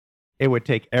does. It would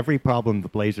take every problem the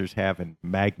Blazers have and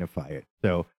magnify it.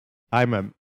 So I'm a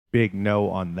big no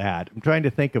on that. I'm trying to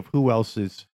think of who else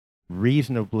is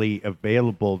reasonably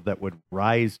available that would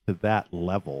rise to that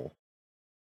level.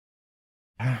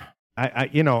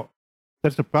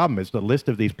 That's the problem, is the list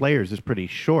of these players is pretty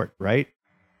short, right?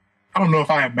 I don't know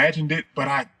if I imagined it, but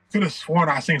I could have sworn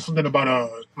I seen something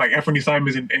about like Anthony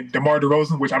Simons and DeMar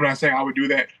DeRozan, which I'm not saying I would do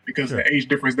that because the age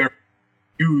difference there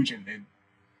huge, and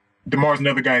DeMar's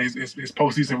another guy. His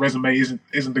postseason resume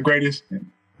isn't the greatest,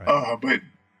 right. But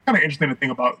kind of interesting to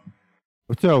think about.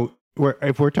 So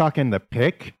if we're talking the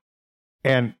pick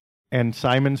and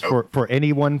Simons for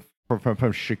anyone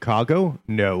from Chicago,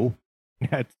 no,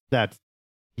 that's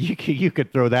you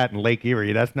could throw that in Lake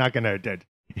Erie. That's not gonna.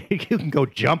 You can go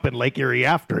jump in Lake Erie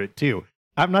after it, too.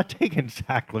 I'm not taking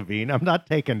Zach LaVine. I'm not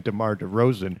taking DeMar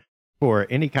DeRozan for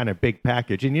any kind of big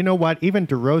package. And you know what? Even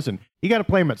DeRozan, you got to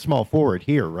play him at small forward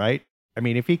here, right? I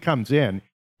mean, if he comes in,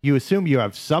 you assume you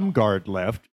have some guard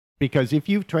left, because if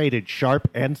you've traded Sharp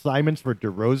and Simons for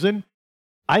DeRozan,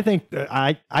 I think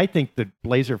the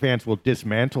Blazer fans will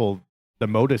dismantle the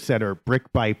Moda Center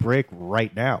brick by brick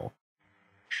right now.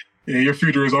 Yeah, your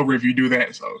future is over if you do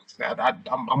that. So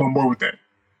I'm on board with that.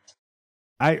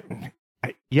 I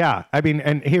mean,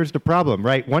 and here's the problem,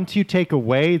 right? Once you take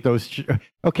away those,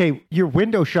 you're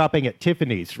window shopping at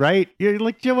Tiffany's, right? You're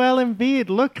like, Joel Embiid,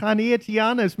 look, honey, it's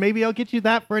Giannis. Maybe I'll get you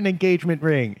that for an engagement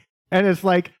ring. And it's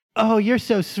like, oh, you're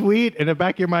so sweet. In the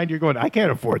back of your mind, you're going, I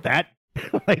can't afford that.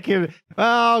 Like,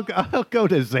 I'll go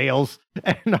to Zales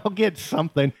and I'll get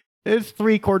something. It's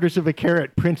 3/4 of a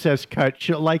carat princess cut.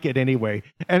 She'll like it anyway.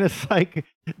 And it's like,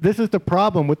 this is the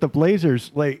problem with the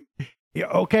Blazers. Like,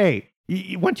 okay,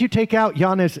 once you take out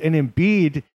Giannis and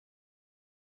Embiid,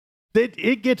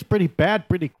 it gets pretty bad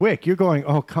pretty quick. You're going,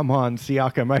 oh, come on,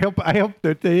 Siakam. I hope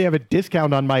that they have a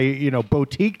discount on my,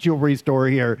 boutique jewelry store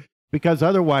here, because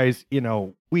otherwise,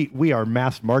 we are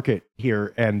mass market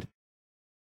here. And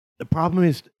the problem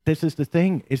is, this is the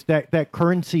thing, is that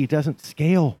currency doesn't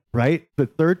scale, right? The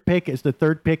third pick is the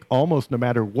third pick almost no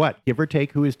matter what, give or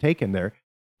take who is taken there.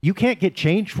 You can't get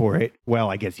change for it. Well,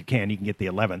 I guess you can. You can get the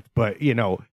 11th, but,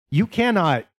 you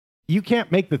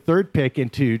can't make the third pick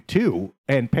into 2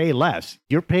 and pay less.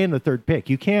 You're paying the third pick.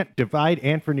 You can't divide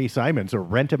Anthony Simons or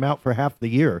rent him out for half the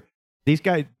year.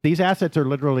 These assets are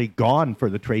literally gone for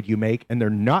the trade you make, and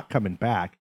they're not coming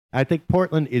back. I think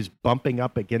Portland is bumping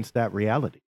up against that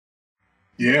reality.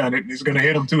 Yeah, and it's going to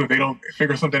hit them too if they don't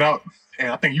figure something out. And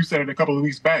I think you said it a couple of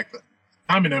weeks back. The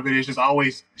timing of it is just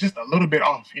always just a little bit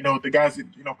off. The guys that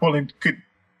Portland could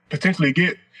potentially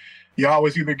get, you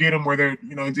always either get them where they're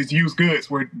it's used goods.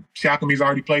 Where Siakam, he's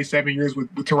already played 7 years with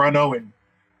Toronto, and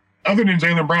other than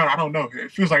Jaylen Brown, I don't know.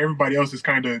 It feels like everybody else has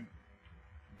kind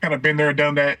of been there and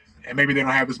done that, and maybe they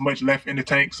don't have as much left in the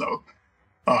tank. So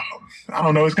I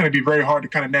don't know. It's going to be very hard to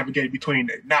kind of navigate between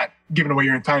not giving away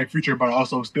your entire future, but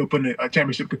also still putting a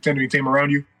championship contending team around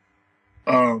you.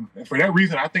 And for that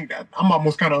reason, I think that I'm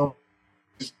almost kind of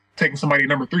just taking somebody at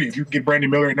number 3. If you can get Brandon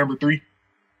Miller at number 3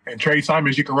 and trade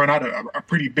Simons, you can run out a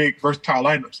pretty big, versatile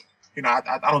lineup. So,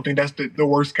 I don't think that's the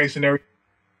worst case scenario.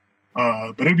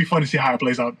 But it'll be fun to see how it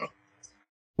plays out, though.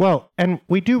 Well, and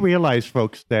we do realize,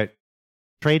 folks, that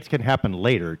trades can happen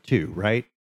later, too, right?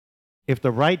 If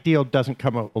the right deal doesn't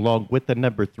come along with the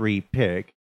number 3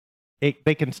 pick,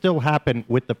 they can still happen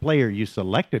with the player you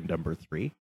selected number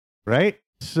 3, right?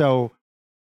 So,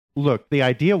 look, the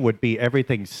idea would be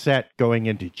everything's set going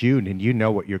into June and you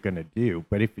know what you're going to do.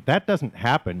 But if that doesn't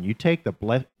happen, you take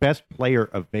the best player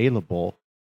available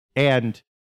and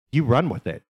you run with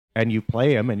it and you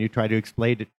play him and you try to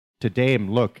explain it to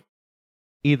Dame, look,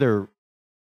 either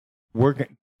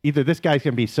this guy's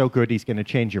going to be so good he's going to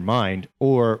change your mind,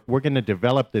 or we're going to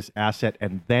develop this asset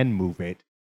and then move it,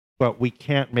 but we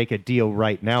can't make a deal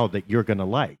right now that you're going to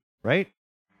like, right?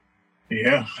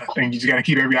 Yeah, I think you just got to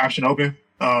keep every option open.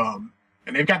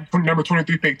 And they've got number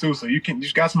 23 pick too, so you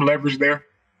just got some leverage there.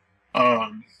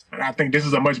 And I think this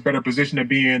is a much better position to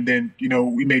be in than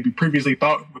we maybe previously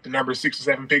thought with the number 6 or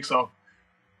 7 pick. So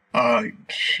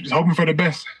just hoping for the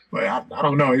best, but I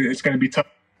don't know. It's going to be tough.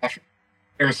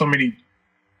 There are so many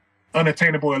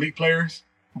unattainable elite players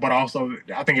but also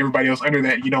I think everybody else under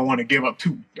that, you don't want to give up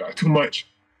too much.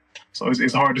 So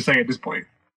it's hard to say at this point.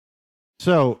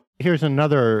 So here's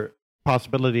another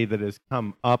possibility that has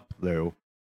come up, Lou,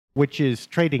 which is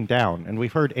trading down. And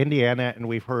we've heard Indiana and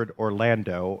we've heard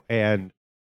Orlando. And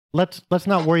let's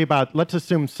not worry about, let's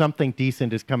assume something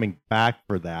decent is coming back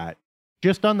for that.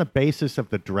 Just on the basis of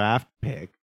the draft pick,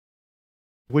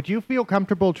 would you feel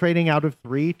comfortable trading out of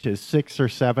 3 to 6 or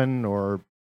 7 or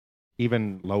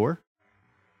even lower?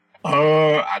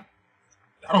 I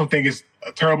don't think it's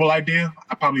a terrible idea.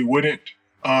 I probably wouldn't.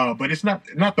 But it's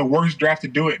not the worst draft to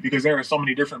do it because there are so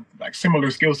many different like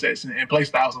similar skill sets and play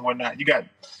styles and whatnot. You got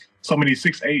so many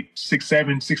 6'8",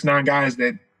 6'7", 6'9" guys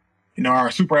that, you know,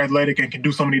 are super athletic and can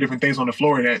do so many different things on the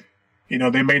floor that, you know,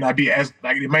 they may not be as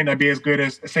good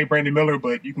as say Brandon Miller,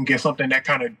 but you can get something that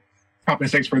kind of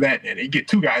compensates for that and you get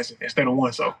 2 guys instead of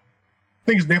 1. So I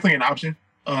think it's definitely an option.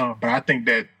 But I think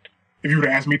that if you were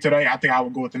to ask me today, I think I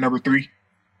would go with the number 3.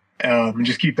 And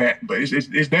just keep that. But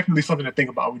it's definitely something to think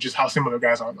about with just how similar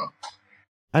guys are, though.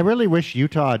 I really wish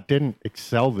Utah didn't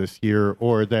excel this year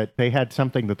or that they had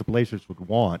something that the Blazers would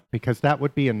want, because that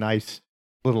would be a nice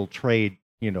little trade,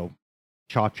 you know,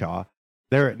 cha-cha.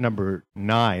 They're at number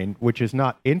 9, which is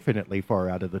not infinitely far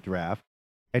out of the draft.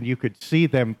 And you could see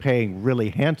them paying really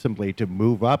handsomely to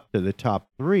move up to the top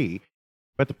 3.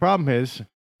 But the problem is,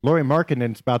 Lauri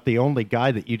Markkanen's about the only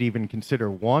guy that you'd even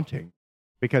consider wanting,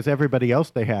 because everybody else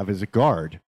they have is a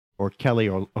guard, or Kelly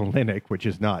or Olynyk, which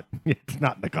is not, it's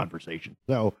not in the conversation.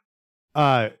 So,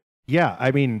 yeah,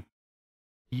 I mean,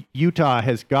 Utah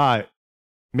has got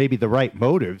maybe the right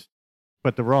motives,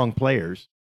 but the wrong players.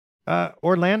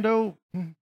 Orlando,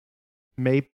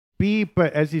 maybe,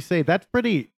 but as you say, that's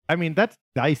pretty, I mean, that's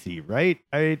dicey, right?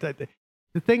 The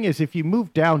thing is, if you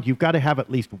move down, you've got to have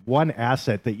at least one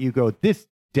asset that you go, this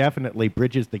definitely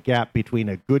bridges the gap between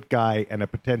a good guy and a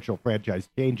potential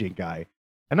franchise-changing guy.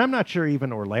 And I'm not sure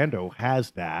even Orlando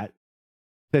has that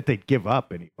they'd give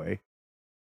up anyway.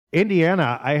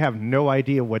 Indiana, I have no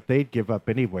idea what they'd give up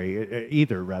anyway,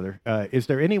 either, rather. Is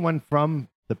there anyone from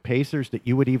the Pacers that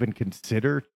you would even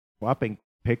consider swapping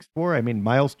picks for? I mean,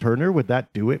 Miles Turner, would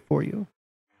that do it for you?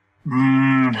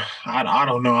 I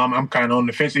don't know. I'm kind of on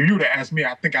the fence. If you were to ask me,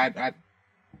 I think I'd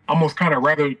almost kind of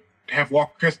rather have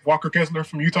Walker Kessler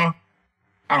from Utah.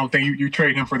 I don't think you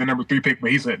trade him for the number 3 pick,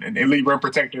 but he's an elite rim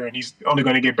protector, and he's only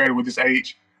going to get better with his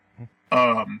age.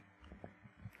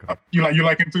 You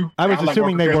like him too? I was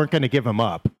assuming they Kessler. weren't going to give him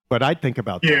up, but I'd think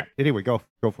about that. Anyway, go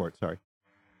for it. Sorry.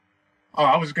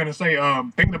 I was going to say,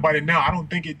 thinking about it now, I don't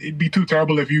think it'd be too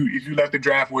terrible if you left the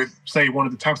draft with, say, one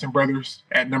of the Thompson brothers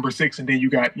at number 6, and then you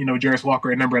got, you know, Jarris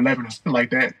Walker at number 11 or something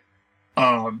like that.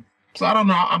 So I don't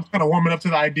know. I'm kind of warming up to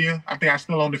the idea. I think I'm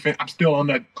still on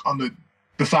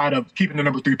the side of keeping the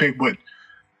number 3 pick, but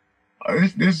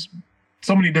there's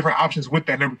so many different options with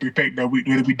that number 3 pick that we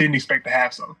didn't expect to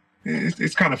have. So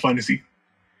it's kind of fun to see.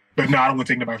 But no, I don't want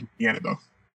to take anybody from Indiana though.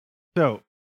 So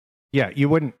yeah, you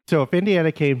wouldn't. So if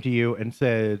Indiana came to you and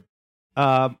said,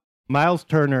 Miles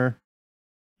Turner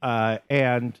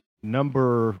and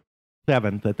number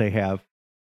 7 that they have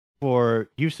for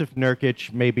Yusuf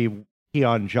Nurkic, maybe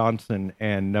Keon Johnson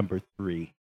and number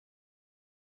 3,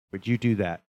 would you do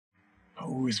that?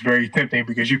 Oh, it's very tempting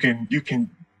because you can.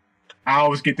 I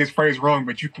always get this phrase wrong,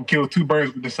 but you can kill 2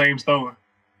 birds with the same stone.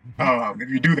 If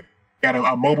you do that, you got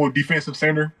a mobile defensive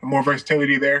center, more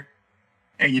versatility there,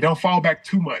 and you don't fall back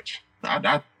too much.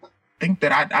 I think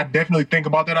that I definitely think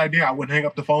about that idea. I wouldn't hang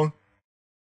up the phone.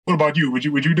 What about you? Would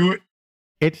you do it?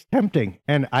 It's tempting,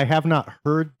 and I have not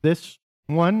heard this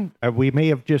one. We may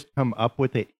have just come up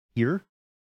with it here.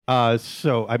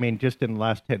 So, I mean, just in the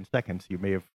last 10 seconds, you may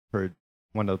have heard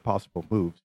one of the possible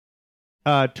moves.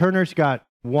 Turner's got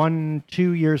 2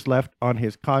 years left on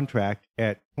his contract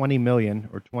at $20 million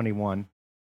or 21,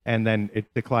 and then it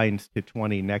declines to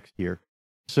 20 next year.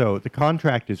 So the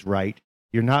contract is right.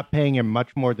 You're not paying him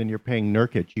much more than you're paying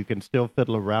Nurkic. You can still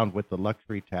fiddle around with the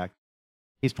luxury tax.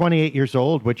 He's 28 years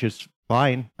old, which is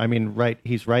fine. I mean, right,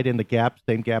 he's right in the gap,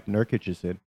 same gap Nurkic is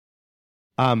in.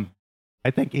 I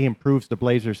think he improves the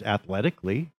Blazers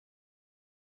athletically.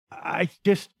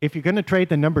 If you're going to trade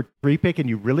the number 3 pick and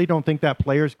you really don't think that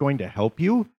player is going to help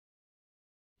you,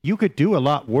 you could do a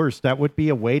lot worse. That would be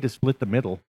a way to split the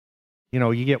middle. You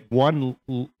know, you get one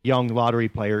young lottery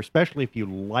player, especially if you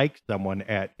like someone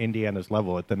at Indiana's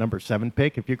level at the number 7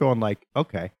 pick. If you're going like,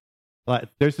 okay,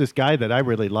 there's this guy that I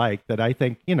really like that I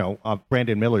think, you know,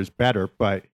 Brandon Miller's better,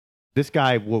 but this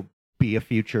guy will be a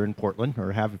future in Portland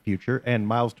or have a future. And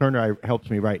Miles Turner helps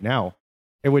me right now.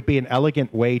 It would be an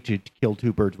elegant way to kill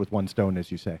 2 birds with 1 stone,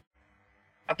 as you say.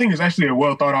 I think it's actually a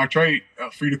well thought out trade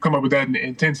for you to come up with that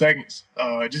in 10 seconds,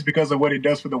 just because of what it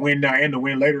does for the win now and the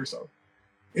win later. So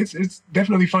it's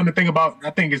definitely fun to think about. I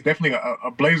think it's definitely a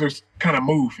Blazers kind of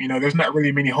move. You know, there's not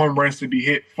really many home runs to be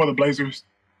hit for the Blazers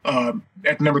at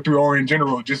the number 3 or in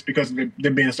general, just because of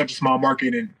them being such a small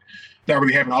market and not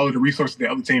really having all of the resources that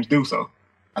other teams do. So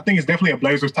I think it's definitely a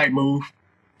Blazers type move.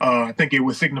 I think it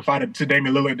would signify to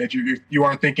Damian Lillard that you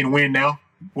are thinking win now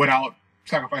without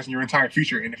sacrificing your entire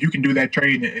future. And if you can do that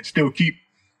trade and still keep,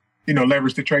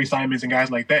 leverage to Trey Simons and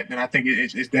guys like that, then I think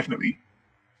it's definitely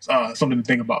something to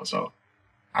think about. So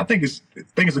I think it's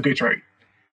a good trade.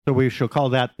 So we shall call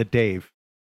that the Dave,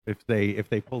 if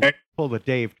they pull the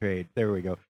Dave trade. There we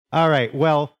go. All right.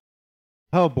 Well,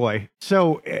 oh boy.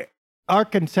 So our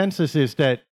consensus is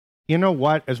that, you know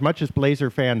what, as much as Blazer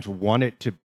fans want it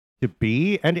to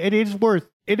be, and it is worth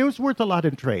a lot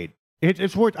in trade.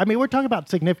 It's worth, I mean, we're talking about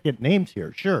significant names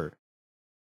here, sure.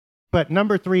 But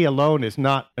number 3 alone is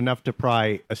not enough to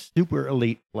pry a super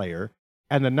elite player.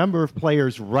 And the number of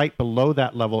players right below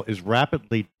that level is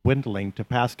rapidly dwindling to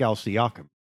Pascal Siakam,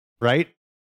 right?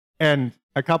 And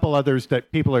a couple others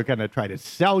that people are going to try to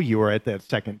sell you are at that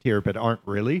second tier, but aren't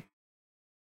really.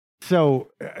 So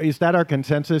is that our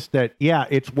consensus that, yeah,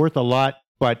 it's worth a lot,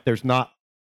 but there's not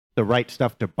the right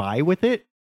stuff to buy with it?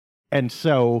 And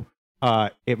so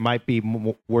it might be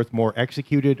worth more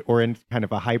executed or in kind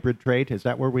of a hybrid trade. Is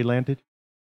that where we landed?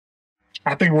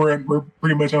 I think we're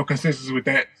pretty much on consensus with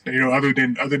that. Other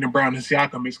than Brown and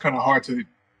Siakam, it's kind of hard to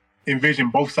envision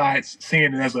both sides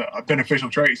seeing it as a beneficial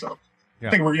trade. So yeah.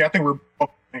 I think we're both on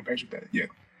the same page with that. Yeah.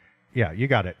 Yeah, you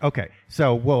got it. Okay,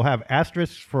 so we'll have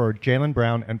asterisks for Jaylen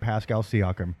Brown and Pascal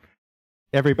Siakam.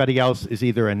 Everybody else is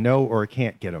either a no or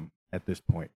can't get them at this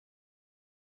point.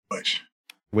 Much.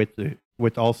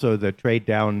 With also the trade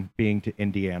down being to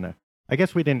Indiana. I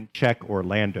guess we didn't check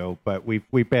Orlando, but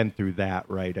we've been through that,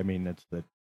 right? I mean,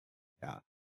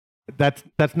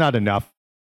 that's not enough.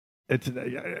 It's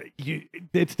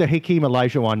the Hakeem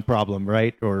Olajuwon problem,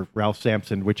 right? Or Ralph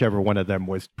Sampson, whichever one of them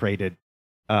was traded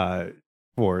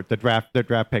for the draft. The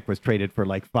draft pick was traded for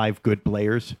like 5 good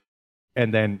players,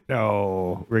 and then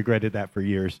regretted that for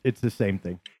years. It's the same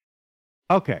thing.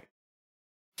 Okay,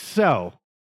 so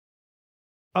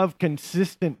of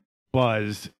consistent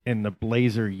buzz in the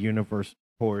Blazer universe, of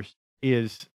course,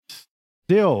 is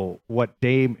still what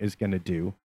Dame is going to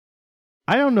do.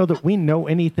 I don't know that we know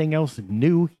anything else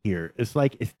new here. It's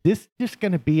like, is this just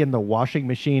going to be in the washing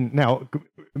machine? Now,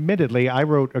 admittedly, I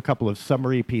wrote a couple of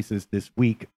summary pieces this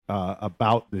week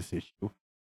about this issue.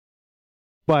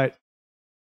 But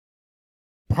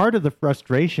part of the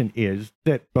frustration is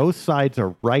that both sides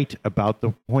are right about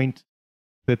the point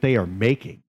that they are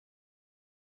making.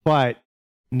 But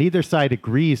neither side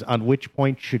agrees on which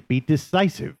point should be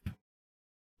decisive,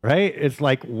 right? It's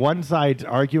like one side's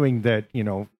arguing that,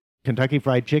 Kentucky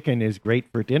Fried Chicken is great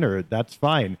for dinner. That's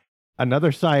fine.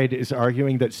 Another side is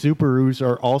arguing that Subarus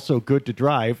are also good to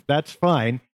drive. That's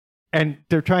fine. And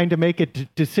they're trying to make a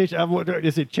decision.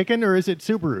 Is it chicken or is it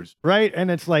Subarus, right? And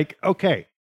it's like, okay,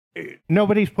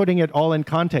 nobody's putting it all in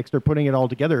context or putting it all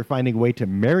together, finding a way to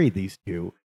marry these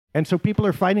two. And so people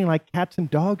are fighting like cats and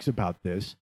dogs about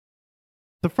this.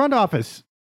 The front office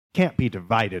can't be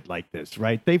divided like this,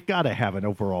 right? They've got to have an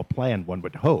overall plan, one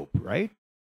would hope, right?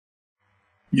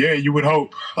 Yeah, you would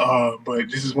hope. But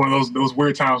this is one of those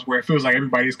weird times where it feels like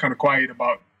everybody's kind of quiet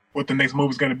about what the next move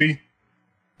is going to be.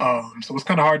 So it's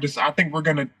kind of hard to. I think we're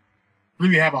going to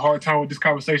really have a hard time with this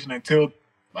conversation until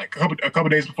like a couple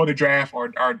days before the draft,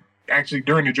 or actually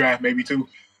during the draft, maybe too.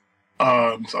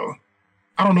 So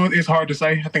I don't know. It's hard to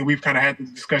say. I think we've kind of had the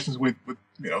discussions with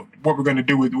what we're going to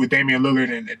do with Damian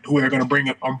Lillard and who they're going to bring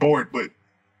on board. But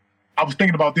I was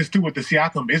thinking about this too with the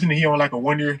Siakam. Isn't he on like a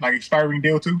 1-year like expiring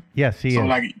deal too? Yes, he is. So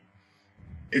like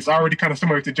it's already kind of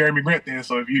similar to Jeremy Grant then.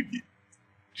 So if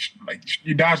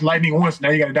you dodge lightning once, now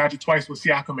you got to dodge it twice with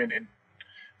Siakam. And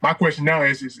my question now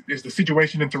is the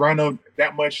situation in Toronto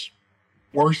that much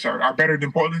worse or better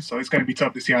than Portland? So it's going to be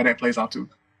tough to see how that plays out too.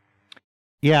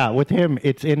 Yeah, with him,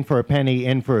 it's in for a penny,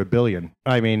 in for a billion.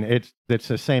 I mean, it's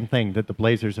the same thing that the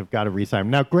Blazers have got to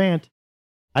re-sign. Now, Grant,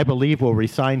 I believe, will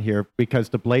resign here because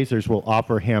the Blazers will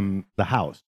offer him the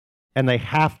house. And they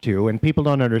have to, and people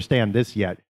don't understand this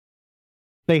yet.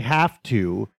 They have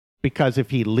to, because if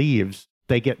he leaves,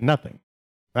 they get nothing,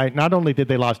 right? Not only did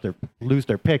they lose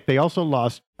their pick, they also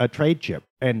lost a trade chip.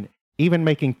 And even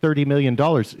making $30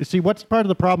 million. See, what's part of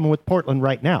the problem with Portland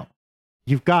right now?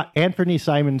 You've got Anthony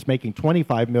Simons making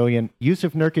 $25 million,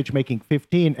 Yusuf Nurkic making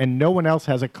 $15, and no one else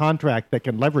has a contract that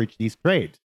can leverage these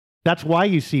trades. That's why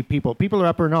you see people are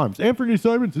up in arms. Anthony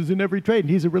Simons is in every trade, and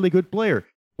he's a really good player.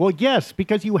 Well, yes,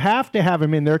 because you have to have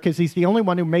him in there because he's the only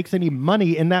one who makes any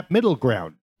money in that middle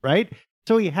ground, right?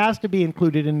 So he has to be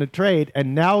included in the trade.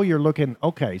 And now you're looking,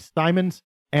 okay, Simons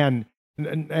and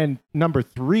number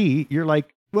 3, you're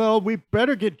like, well, we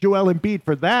better get Joel Embiid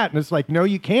for that. And it's like, no,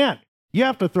 you can't. You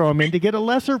have to throw him in to get a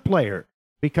lesser player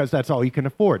because that's all you can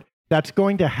afford. That's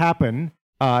going to happen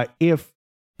if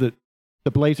the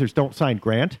Blazers don't sign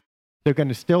Grant. They're going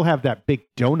to still have that big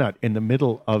donut in the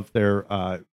middle of their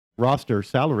roster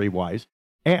salary-wise,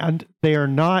 and they're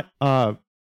not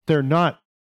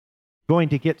going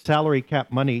to get salary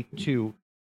cap money to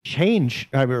change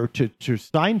or to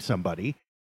sign somebody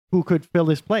who could fill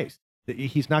his place.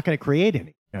 He's not going to create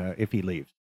any if he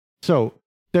leaves. So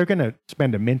they're going to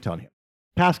spend a mint on him.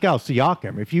 Pascal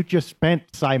Siakam, if you just spent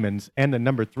Simons and the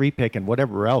number 3 pick and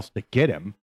whatever else to get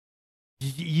him,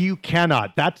 you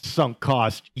cannot. That's sunk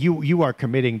cost. You are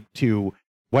committing to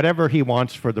whatever he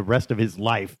wants for the rest of his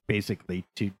life, basically,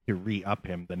 to re-up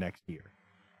him the next year.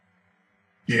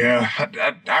 Yeah,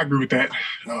 I agree with that.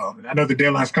 I know the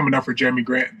deadline's coming up for Jeremy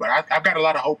Grant, but I've got a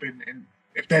lot of hope in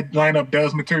if that lineup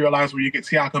does materialize where you get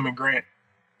Siakam and Grant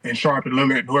and Sharp and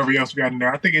Lillard and whoever else we got in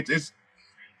there. I think it's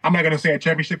I'm not going to say a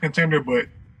championship contender, but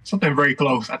something very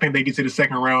close. I think they get to the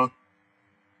second round,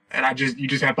 and you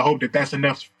just have to hope that that's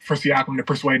enough for Siakam to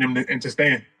persuade him to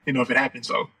stay in, if it happens.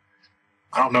 So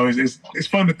I don't know. It's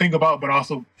fun to think about, but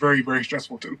also very, very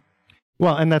stressful too.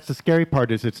 Well, and that's the scary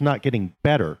part is it's not getting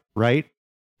better, right?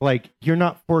 Like you're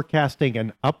not forecasting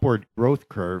an upward growth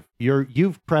curve.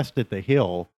 You've crested the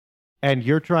hill, and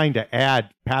you're trying to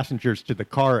add passengers to the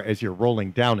car as you're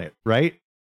rolling down it, right?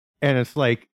 And it's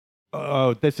like,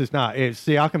 oh, this is not.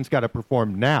 Siakam's got to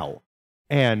perform now,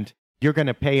 and you're going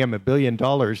to pay him $1 billion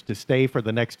to stay for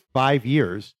the next 5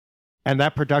 years, and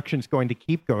that production's going to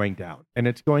keep going down, and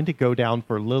it's going to go down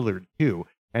for Lillard too.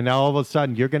 And now all of a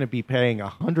sudden, you're going to be paying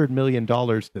 $100 million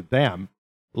to them,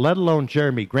 let alone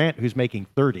Jeremy Grant, who's making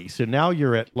 30. So now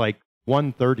you're at like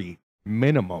 130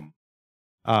 minimum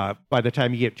by the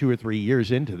time you get 2 or 3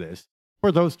 years into this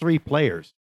for those 3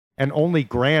 players, and only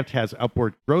Grant has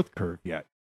upward growth curve yet.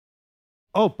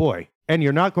 Oh boy. And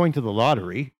you're not going to the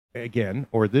lottery again,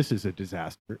 or this is a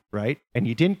disaster, right? And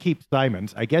you didn't keep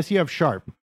Simons. I guess you have Sharp.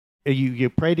 You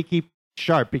pray to keep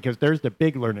Sharp because there's the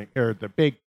big the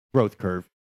big growth curve.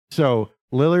 So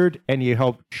Lillard, and you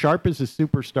hope Sharp is a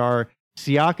superstar,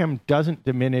 Siakam doesn't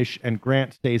diminish, and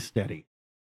Grant stays steady.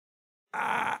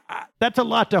 That's a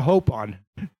lot to hope on.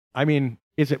 I mean,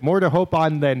 is it more to hope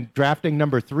on than drafting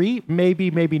number 3?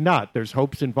 Maybe, maybe not. There's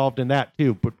hopes involved in that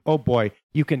too. But oh boy,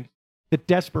 the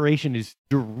desperation is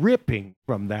dripping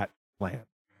from that plan.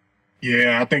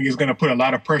 Yeah, I think it's going to put a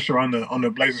lot of pressure on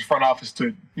the Blazers front office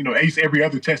to ace every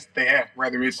other test that they have,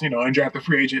 whether it's undrafted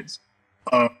free agents,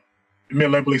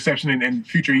 mid-level exception in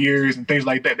future years and things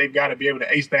like that. They've got to be able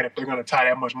to ace that if they're going to tie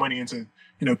that much money into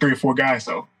 3 or 4 guys.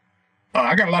 So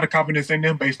I got a lot of confidence in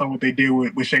them based on what they did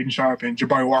with Shaedon Sharp and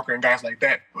Jabari Walker and guys like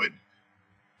that. But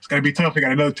it's going to be tough. They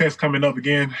got another test coming up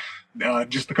again,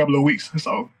 just a couple of weeks.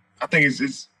 So I think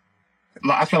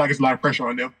I feel like it's a lot of pressure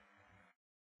on them.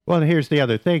 Well, and here's the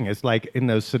other thing. It's like in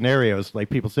those scenarios, like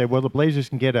people say, well, the Blazers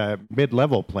can get a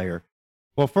mid-level player.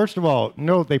 Well, first of all,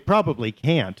 no, they probably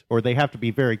can't, or they have to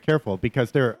be very careful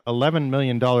because their $11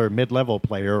 million mid-level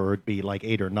player, or it'd be like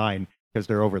 8 or 9 because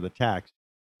they're over the tax.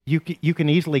 You can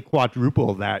easily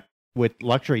quadruple that with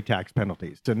luxury tax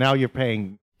penalties. So now you're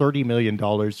paying $30 million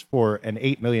for an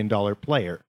 $8 million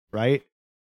player, right?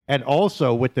 And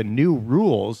also with the new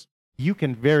rules, you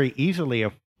can very easily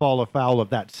fall afoul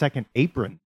of that second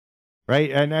apron, right?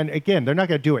 And again, they're not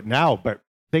going to do it now, but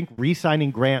think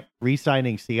re-signing Grant,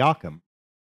 re-signing Siakam.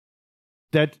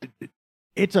 That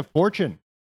it's a fortune,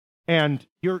 and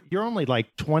you're only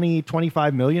like 20,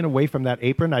 25 million away from that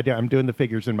apron. I'm doing the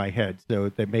figures in my head, so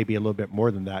that may be a little bit more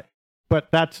than that, but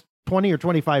that's 20 or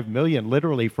 25 million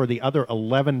literally for the other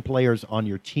 11 players on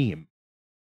your team.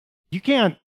 You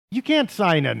can't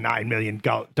sign a $9 million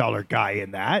guy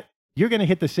in that. You're going to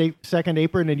hit the second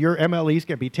apron, and your MLE is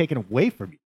going to be taken away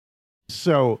from you.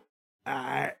 So,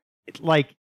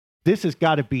 this has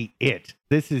got to be it.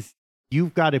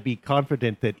 You've got to be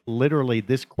confident that literally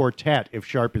this quartet, if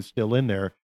Sharp is still in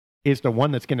there, is the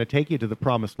one that's going to take you to the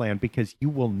promised land, because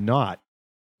you'll not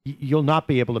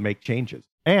be able to make changes.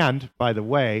 And by the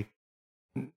way,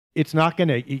 it's not going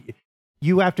to,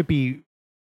 you have to be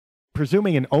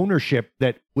presuming an ownership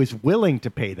that was willing to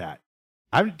pay that.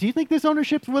 Do you think this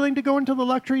ownership's willing to go into the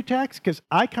luxury tax? Because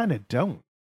I kind of don't.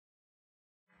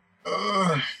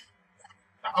 I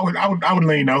would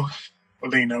lean no.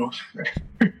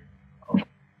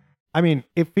 I mean,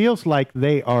 it feels like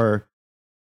they are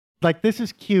like, this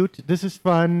is cute, this is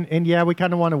fun, and yeah, we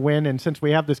kind of want to win, and since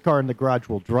we have this car in the garage,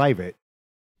 we'll drive it.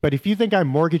 But if you think I'm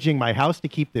mortgaging my house to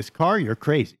keep this car, you're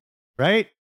crazy, right?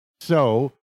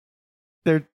 So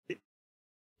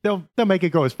they'll make it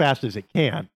go as fast as it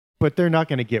can, but they're not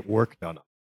going to get work done.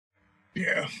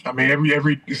 Yeah, I mean,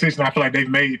 every decision I feel like they've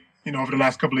made, over the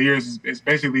last couple of years is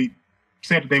basically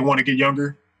said that they want to get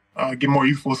younger, get more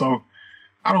youthful. So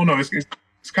I don't know.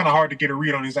 It's kind of hard to get a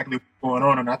read on exactly what's going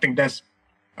on, and I think that's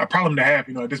a problem to have,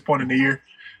 at this point in the year.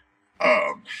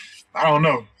 I don't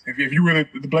know. If you really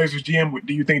the Blazers GM,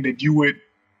 do you think that you would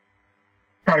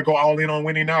try to go all in on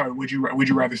winning now, or would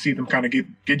you rather see them kind of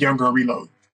get younger and reload?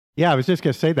 Yeah, I was just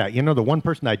going to say that. The one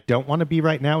person I don't want to be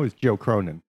right now is Joe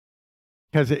Cronin,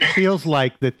 because it feels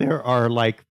like that there are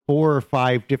like 4 or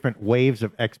 5 different waves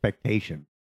of expectation.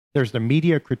 There's the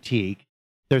media critique.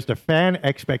 There's the fan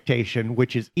expectation,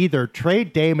 which is either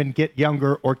trade Dame and get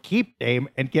younger or keep Dame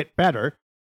and get better.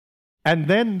 And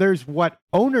then there's what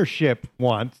ownership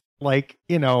wants,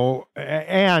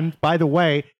 and by the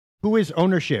way, who is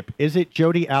ownership? Is it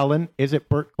Jody Allen? Is it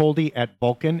Burt Coldy at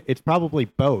Vulcan? It's probably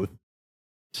both.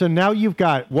 So now you've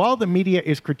got, while the media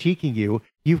is critiquing you,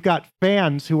 you've got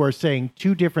fans who are saying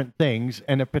 2 different things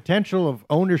and a potential of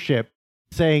ownership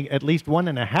saying at least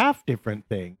 1.5 different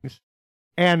things.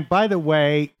 And by the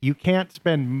way, you can't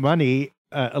spend money,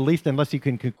 at least unless you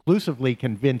can conclusively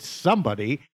convince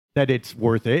somebody that it's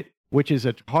worth it, which is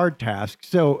a hard task.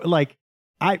 So,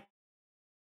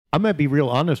 I'm going to be real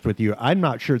honest with you. I'm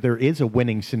not sure there is a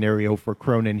winning scenario for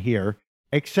Cronin here,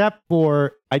 except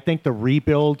for, I think the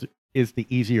rebuild is the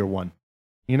easier one.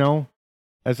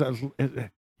 As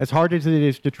hard as it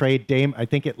is to trade Dame, I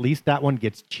think at least that one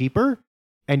gets cheaper,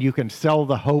 and you can sell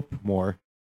the hope more.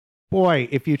 Boy,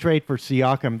 if you trade for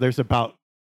Siakam, there's about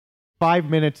 5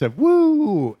 minutes of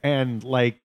woo and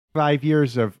 5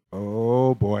 years of,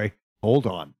 oh boy, hold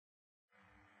on.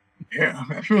 Yeah,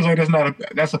 it feels like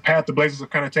that's a path the Blazers have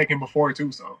kind of taken before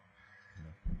too. So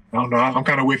I don't know. I'm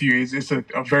kind of with you. It's a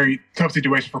very tough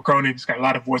situation for Cronin. He's got a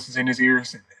lot of voices in his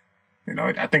ears.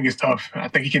 I think it's tough. I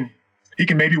think he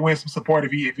can maybe win some support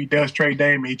if he does trade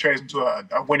Dame and he trades him to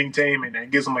a winning team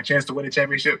and gives him a chance to win a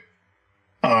championship.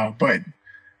 But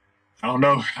I don't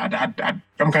know.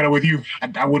 I'm kind of with you.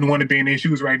 I wouldn't want to be in their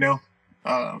shoes right now.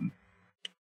 I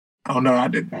don't know.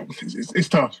 It's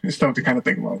tough. It's tough to kind of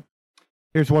think about.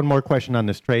 Here's one more question on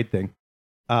this trade thing.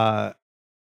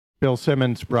 Bill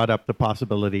Simmons brought up the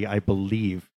possibility, I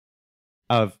believe,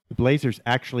 of the Blazers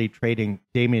actually trading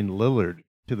Damian Lillard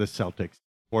to the Celtics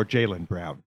or Jaylen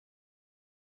Brown.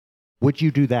 Would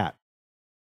you do that?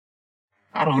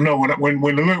 I don't know. When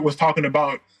Lillard was talking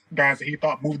about guys that he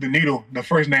thought moved the needle, the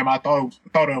first name I thought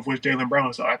of was Jaylen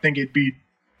Brown. So I think it'd be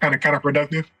kind of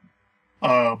counterproductive.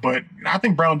 But I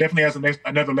think Brown definitely has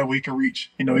another level he can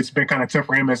reach. It's been kind of tough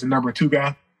for him as a number 2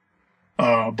 guy.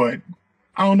 But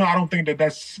I don't know. I don't think that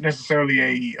that's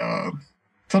necessarily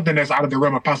something that's out of the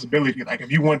realm of possibility. Like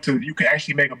if you want to, you can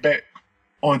actually make a bet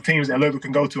on teams that Lillard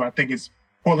can go to. I think it's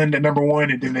Portland at number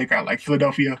 1, and then they got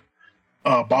Philadelphia,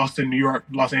 Boston, New York,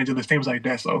 Los Angeles, teams like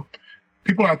that. So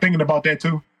people are thinking about that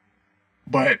too.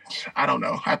 But I don't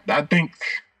know. I think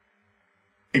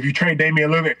if you trade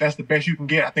Damian Lillard, that's the best you can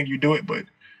get. I think you do it, but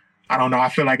I don't know. I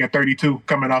feel like at 32,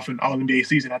 coming off an All-NBA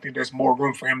season, I think there's more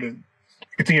room for him to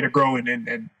continue to grow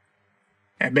and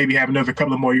maybe have another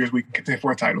couple of more years we can contend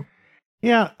for a title.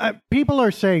 Yeah, people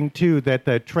are saying too that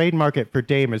the trade market for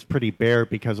Dame is pretty bare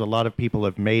because a lot of people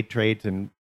have made trades and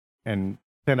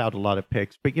sent out a lot of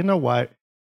picks. But you know what?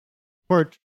 For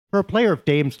a player of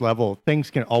Dame's level, things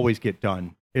can always get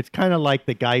done. It's kind of like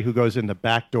the guy who goes in the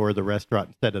back door of the restaurant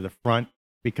instead of the front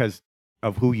because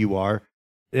of who you are.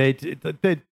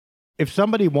 If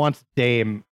somebody wants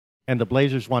Dame and the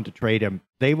Blazers want to trade him,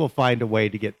 they will find a way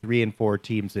to get 3 and 4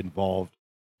 teams involved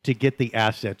to get the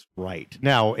assets right.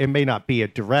 Now, it may not be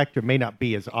it may not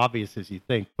be as obvious as you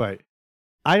think, but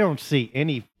I don't see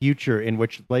any future in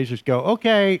which the Blazers go,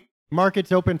 okay,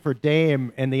 market's open for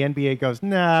Dame, and the NBA goes,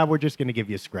 nah, we're just going to give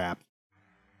you scraps.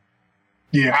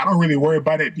 Yeah, I don't really worry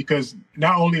about it because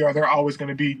not only are there always going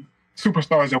to be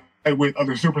superstars that play with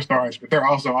other superstars, but there are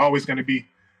also always going to be,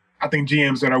 I think,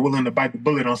 GMs that are willing to bite the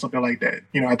bullet on something like that.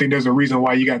 I think there's a reason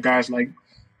why you got guys like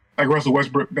Russell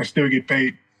Westbrook that still get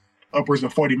paid upwards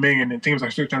of $40 million, and teams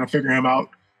are still trying to figure him out.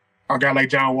 Or a guy like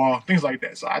John Wall, things like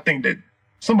that. So I think that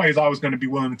somebody's always going to be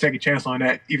willing to take a chance on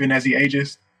that, even as he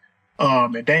ages.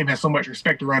 And Dame has so much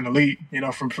respect around the league,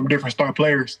 from different star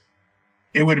players.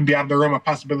 It wouldn't be out of the realm of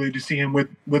possibility to see him with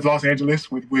Los Angeles,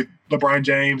 with LeBron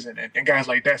James and guys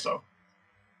like that. So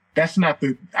that's I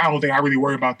don't think I really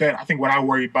worry about that. I think what I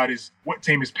worry about is what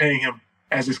team is paying him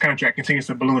as his contract continues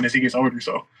to balloon as he gets older.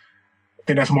 So I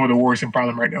think that's more the worrisome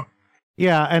problem right now.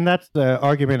 Yeah, and that's the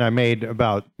argument I made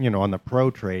about, on the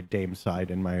pro trade Dame side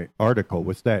in my article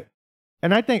was that,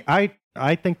 and I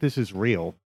think this is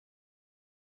real.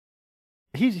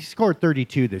 He scored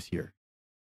 32 this year.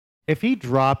 If he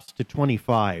drops to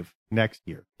 25 next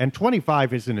year, and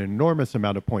 25 is an enormous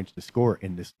amount of points to score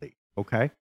in this league,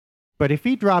 okay? But if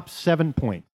he drops 7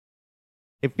 points,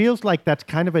 it feels like that's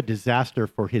kind of a disaster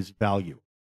for his value.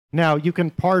 Now, you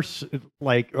can parse,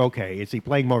 like, okay, is he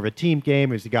playing more of a team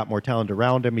game? Has he got more talent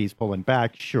around him? He's pulling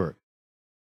back? Sure.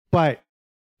 But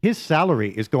his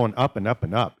salary is going up and up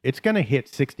and up. It's going to hit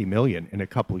 $60 million in a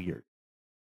couple years.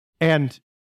 And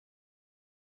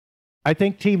I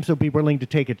think teams will be willing to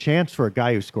take a chance for a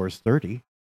guy who scores 30.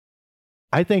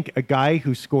 I think a guy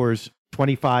who scores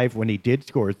 25 when he did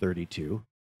score 32,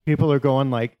 people are going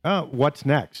like, oh, what's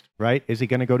next, right? Is he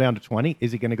going to go down to 20?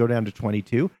 Is he going to go down to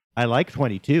 22? I like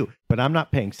 22, but I'm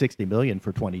not paying $60 million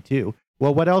for 22.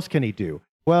 Well, what else can he do?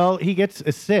 Well, he gets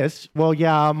assists. Well,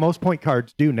 yeah, most point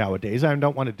guards do nowadays. I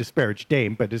don't want to disparage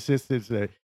Dame, but assists is there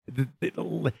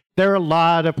are a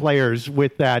lot of players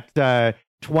with that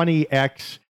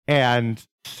 20x and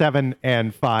 7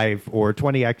 and 5 or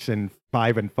 20x and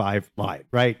 5 and 5 line,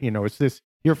 right? It's this,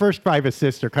 your first 5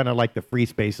 assists are kind of like the free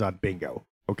space on bingo,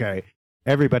 okay?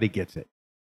 Everybody gets it.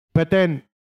 But then,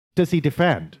 does he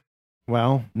defend?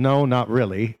 Well, no, not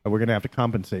really. We're going to have to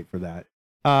compensate for that.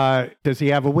 Does he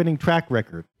have a winning track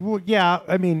record? Well, yeah,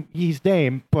 I mean, he's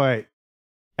Dame, but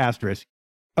asterisk.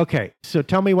 Okay, so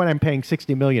tell me what I'm paying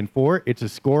 $60 million for. It's a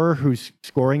scorer whose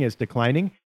scoring is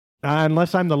declining.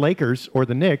 Unless I'm the Lakers or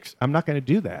the Knicks, I'm not going to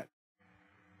do that.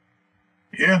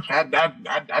 Yeah,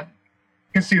 I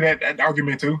can see that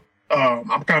argument too.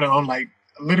 I'm kind of on like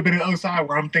a little bit of the other side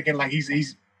where I'm thinking like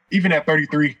he's even at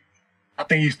 33, I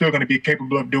think he's still going to be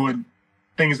capable of doing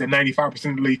things that 95%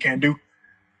 of the league can do.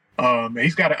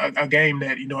 He's got a game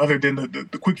that, other than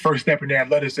the quick first step and the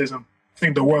athleticism, I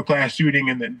think the world-class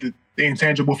shooting and the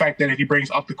intangible factor that he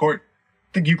brings off the court,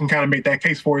 I think you can kind of make that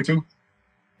case for it too.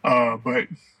 But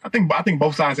I think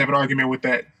both sides have an argument with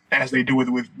that, as they do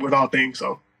with all things.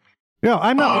 So yeah,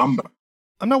 I'm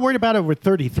not worried about it with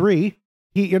 33.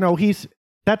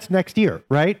 That's next year,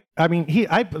 right? I mean,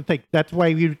 I think that's why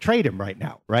you trade him right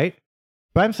now, right?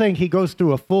 But I'm saying he goes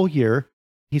through a full year,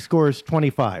 he scores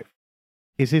 25.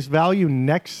 Is his value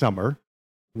next summer,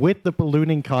 with the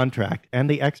ballooning contract and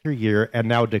the extra year and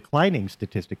now declining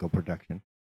statistical production,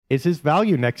 is his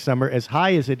value next summer as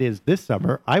high as it is this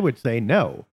summer? I would say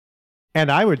no.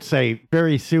 And I would say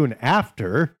very soon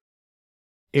after,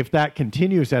 if that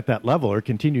continues at that level or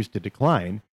continues to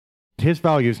decline, his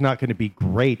value is not going to be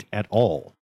great at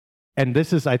all. And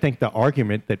this is, I think, the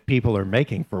argument that people are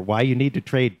making for why you need to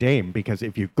trade Dame, because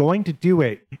if you're going to do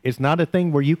it, it's not a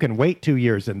thing where you can wait 2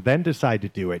 years and then decide to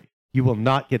do it. You will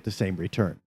not get the same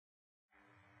return.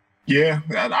 Yeah,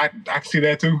 I see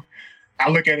that too. I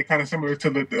look at it kind of similar to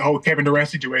the whole Kevin Durant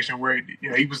situation where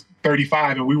he was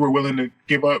 35 and we were willing to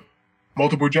give up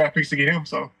multiple draft picks to get him.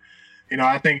 So,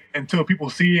 I think until people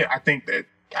see it, I think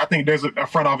there's a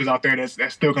front office out there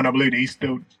that's still going to believe that he's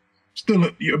still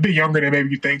a bit younger than maybe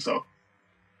you think. So,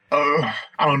 I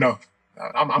don't know.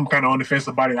 I'm kind of on the fence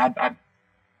about it. I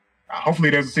hopefully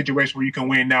there's a situation where you can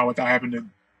win now without having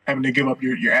to give up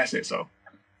your assets. So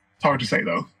it's hard to say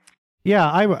though. Yeah,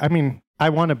 I mean, I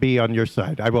want to be on your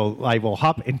side. I will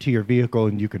hop into your vehicle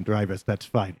and you can drive us. That's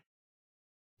fine.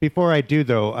 Before I do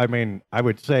though, I mean, I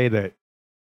would say that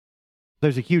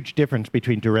there's a huge difference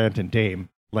between Durant and Dame,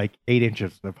 like 8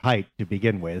 inches of height to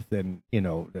begin with, and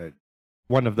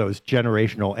one of those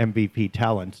generational MVP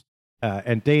talents.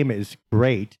 And Dame is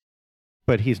great,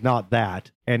 but he's not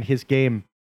that. And his game,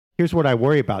 here's what I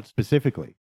worry about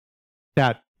specifically.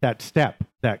 That step,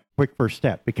 that quick first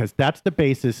step, because that's the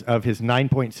basis of his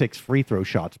 9.6 free throw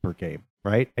shots per game,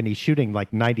 right? And he's shooting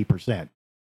like 90%.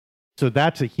 So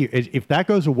that's if that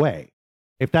goes away,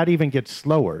 if that even gets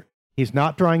slower, he's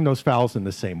not drawing those fouls in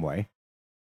the same way.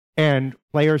 And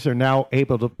players are now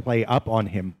able to play up on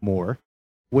him more,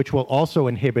 which will also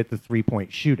inhibit the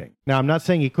three-point shooting. Now, I'm not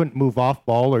saying he couldn't move off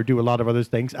ball or do a lot of other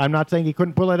things. I'm not saying he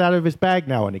couldn't pull it out of his bag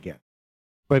now and again.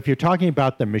 But if you're talking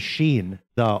about the machine,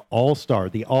 the all-star,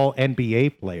 the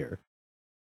all-NBA player,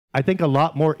 I think a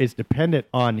lot more is dependent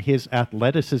on his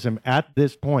athleticism at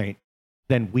this point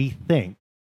than we think.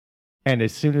 And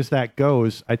as soon as that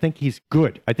goes, I think he's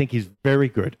good. I think he's very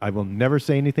good. I will never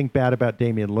say anything bad about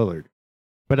Damian Lillard.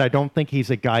 But I don't think he's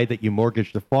a guy that you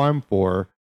mortgage the farm for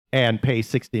and pay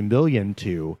 $60 million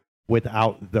to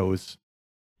without those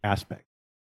aspects.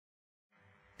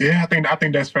 Yeah, I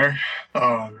think that's fair.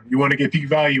 You want to get peak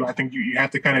value, I think you have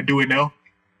to kind of do it now.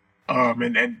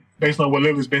 And based on what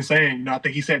Lillard's been saying, I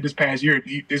think he said this past year,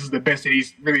 this is the best that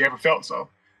he's really ever felt. So,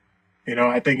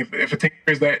 I think if a team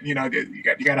is that, you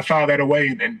got to file that away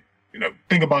and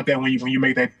think about that when you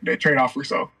make that trade offer.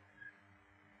 So,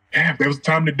 yeah, if there was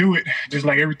time to do it, just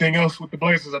like everything else with the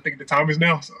Blazers, I think the time is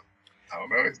now. So, I don't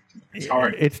know. It's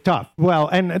hard. It's tough. Well,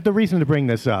 and the reason to bring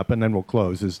this up, and then we'll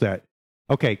close, is that,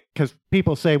 okay, because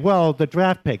people say, well, the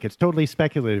draft pick, it's totally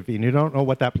speculative, and you don't know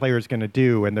what that player is going to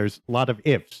do, and there's a lot of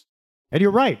ifs. And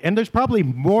you're right. And there's probably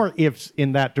more ifs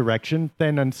in that direction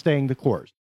than in staying the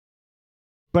course.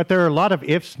 But there are a lot of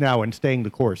ifs now in staying the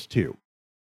course, too.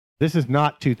 This is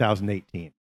not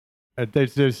 2018.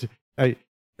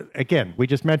 Again, we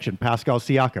just mentioned Pascal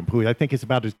Siakam, who I think is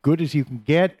about as good as you can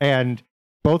get, and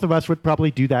both of us would probably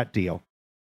do that deal.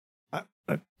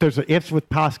 There's ifs with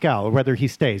Pascal, whether he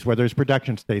stays, whether his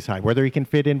production stays high, whether he can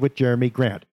fit in with Jeremy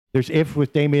Grant. There's ifs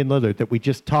with Damian Lillard that we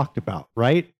just talked about,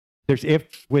 right? There's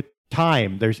ifs with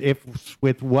time. There's ifs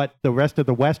with what the rest of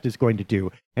the West is going to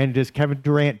do. And does Kevin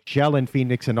Durant gel in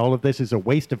Phoenix, and all of this is a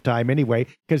waste of time anyway,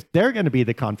 because they're going to be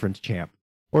the conference champ?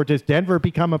 Or does Denver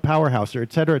become a powerhouse, or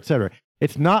et cetera, et cetera?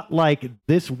 It's not like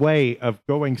this way of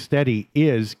going steady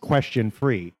is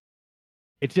question-free.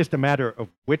 It's just a matter of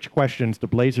which questions the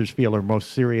Blazers feel are most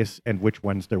serious and which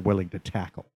ones they're willing to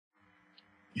tackle.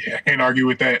 Yeah, I can't argue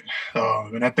with that.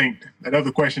 And I think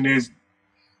another question is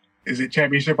it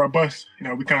championship or bust?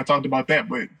 We kind of talked about that,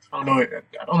 but I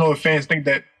don't know if fans think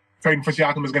that trading for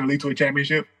Siakam is going to lead to a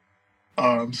championship.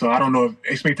 So I don't know if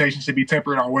expectations should be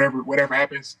tempered or whatever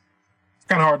happens. It's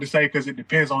kind of hard to say because it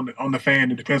depends on the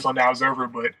fan. It depends on the observer.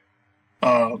 But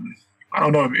I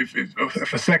don't know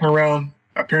if a second round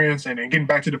appearance and getting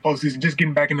back to the postseason, just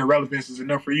getting back into relevance is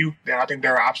enough for you, then I think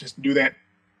there are options to do that.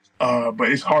 But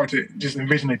it's hard to just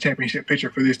envision a championship picture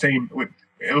for this team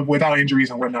without injuries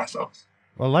and whatnot. So,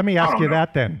 well, let me ask you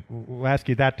that then. We'll ask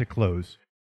you that to close.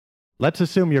 Let's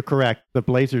assume you're correct. The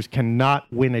Blazers cannot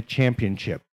win a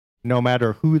championship, no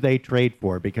matter who they trade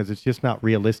for, because it's just not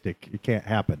realistic. It can't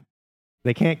happen.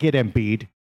 They can't get Embiid,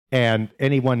 and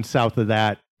anyone south of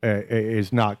that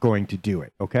is not going to do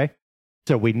it, okay?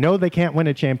 So we know they can't win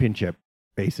a championship,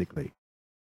 basically.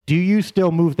 Do you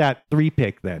still move that 3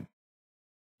 pick then?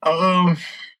 For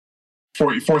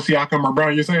Siakam or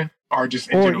Brown, you're saying? Or just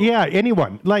in general? Yeah,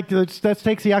 anyone. Like, let's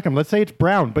take Siakam. Let's say it's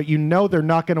Brown, but they're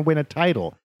not going to win a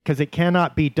title because it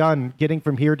cannot be done getting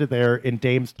from here to there in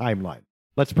Dame's timeline.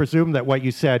 Let's presume that what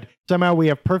you said, somehow we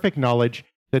have perfect knowledge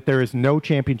that there is no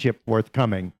championship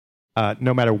forthcoming.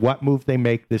 No matter what move they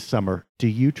make this summer, do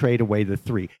you trade away the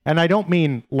 3? And I don't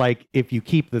mean like if you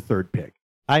keep the 3rd pick.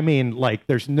 I mean like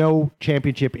there's no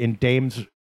championship in Dame's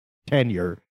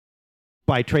tenure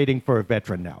by trading for a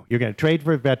veteran now. You're going to trade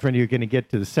for a veteran. You're going to get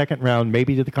to the 2nd round,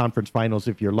 maybe to the conference finals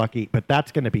if you're lucky, but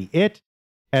that's going to be it.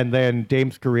 And then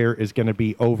Dame's career is going to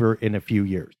be over in a few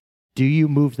years. Do you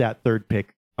move that 3rd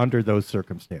pick under those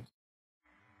circumstances?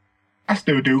 I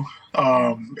still do,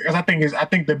 because I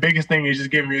think the biggest thing is just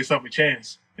giving yourself a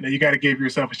chance. You got to give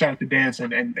yourself a shot at the dance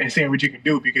and seeing what you can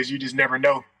do, because you just never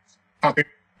know how things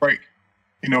break.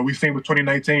 We've seen with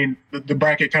 2019, the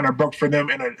bracket kind of broke for them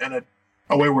in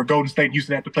a way where Golden State and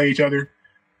Houston had to play each other.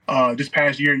 This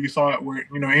past year, you saw it where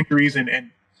injuries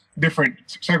and different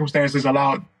circumstances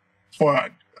allowed for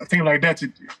a team like that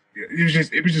it was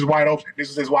just wide open. This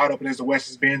is as wide open as the West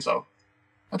has been. So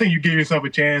I think you give yourself a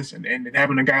chance, and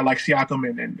having a guy like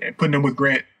Siakam and putting him with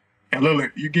Grant and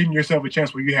Lillard, you're giving yourself a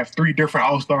chance where you have 3 different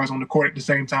all-stars on the court at the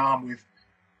same time with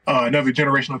another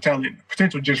potential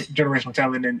generational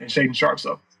talent in Shaedon Sharpe.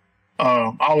 So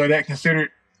all of that considered,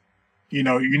 you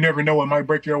never know what might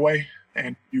break your way.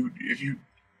 And if you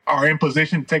are in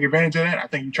position to take advantage of that, I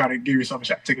think you try to give yourself a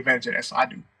shot to take advantage of that. So I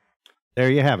do. There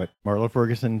you have it. Marlow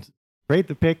Ferguson, trade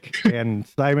the pick and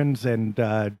Simons, and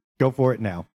go for it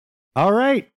now. All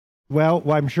right. Well,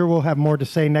 I'm sure we'll have more to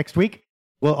say next week.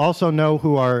 We'll also know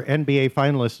who our NBA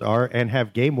finalists are and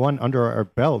have game 1 under our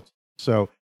belt. So,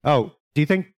 do you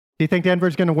think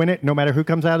Denver's going to win it no matter who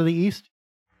comes out of the East?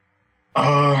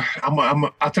 I'll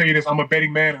tell you this. I'm a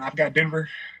betting man, and I've got Denver.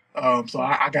 So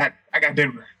I got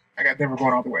Denver. I got Denver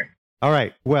going all the way. All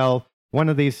right. Well, one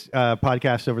of these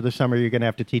podcasts over the summer, you're going to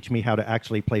have to teach me how to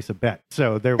actually place a bet.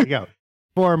 So there we go.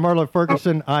 For Marlow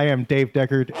Ferguson, I am Dave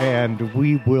Deckard, and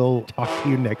we will talk to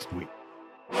you next week.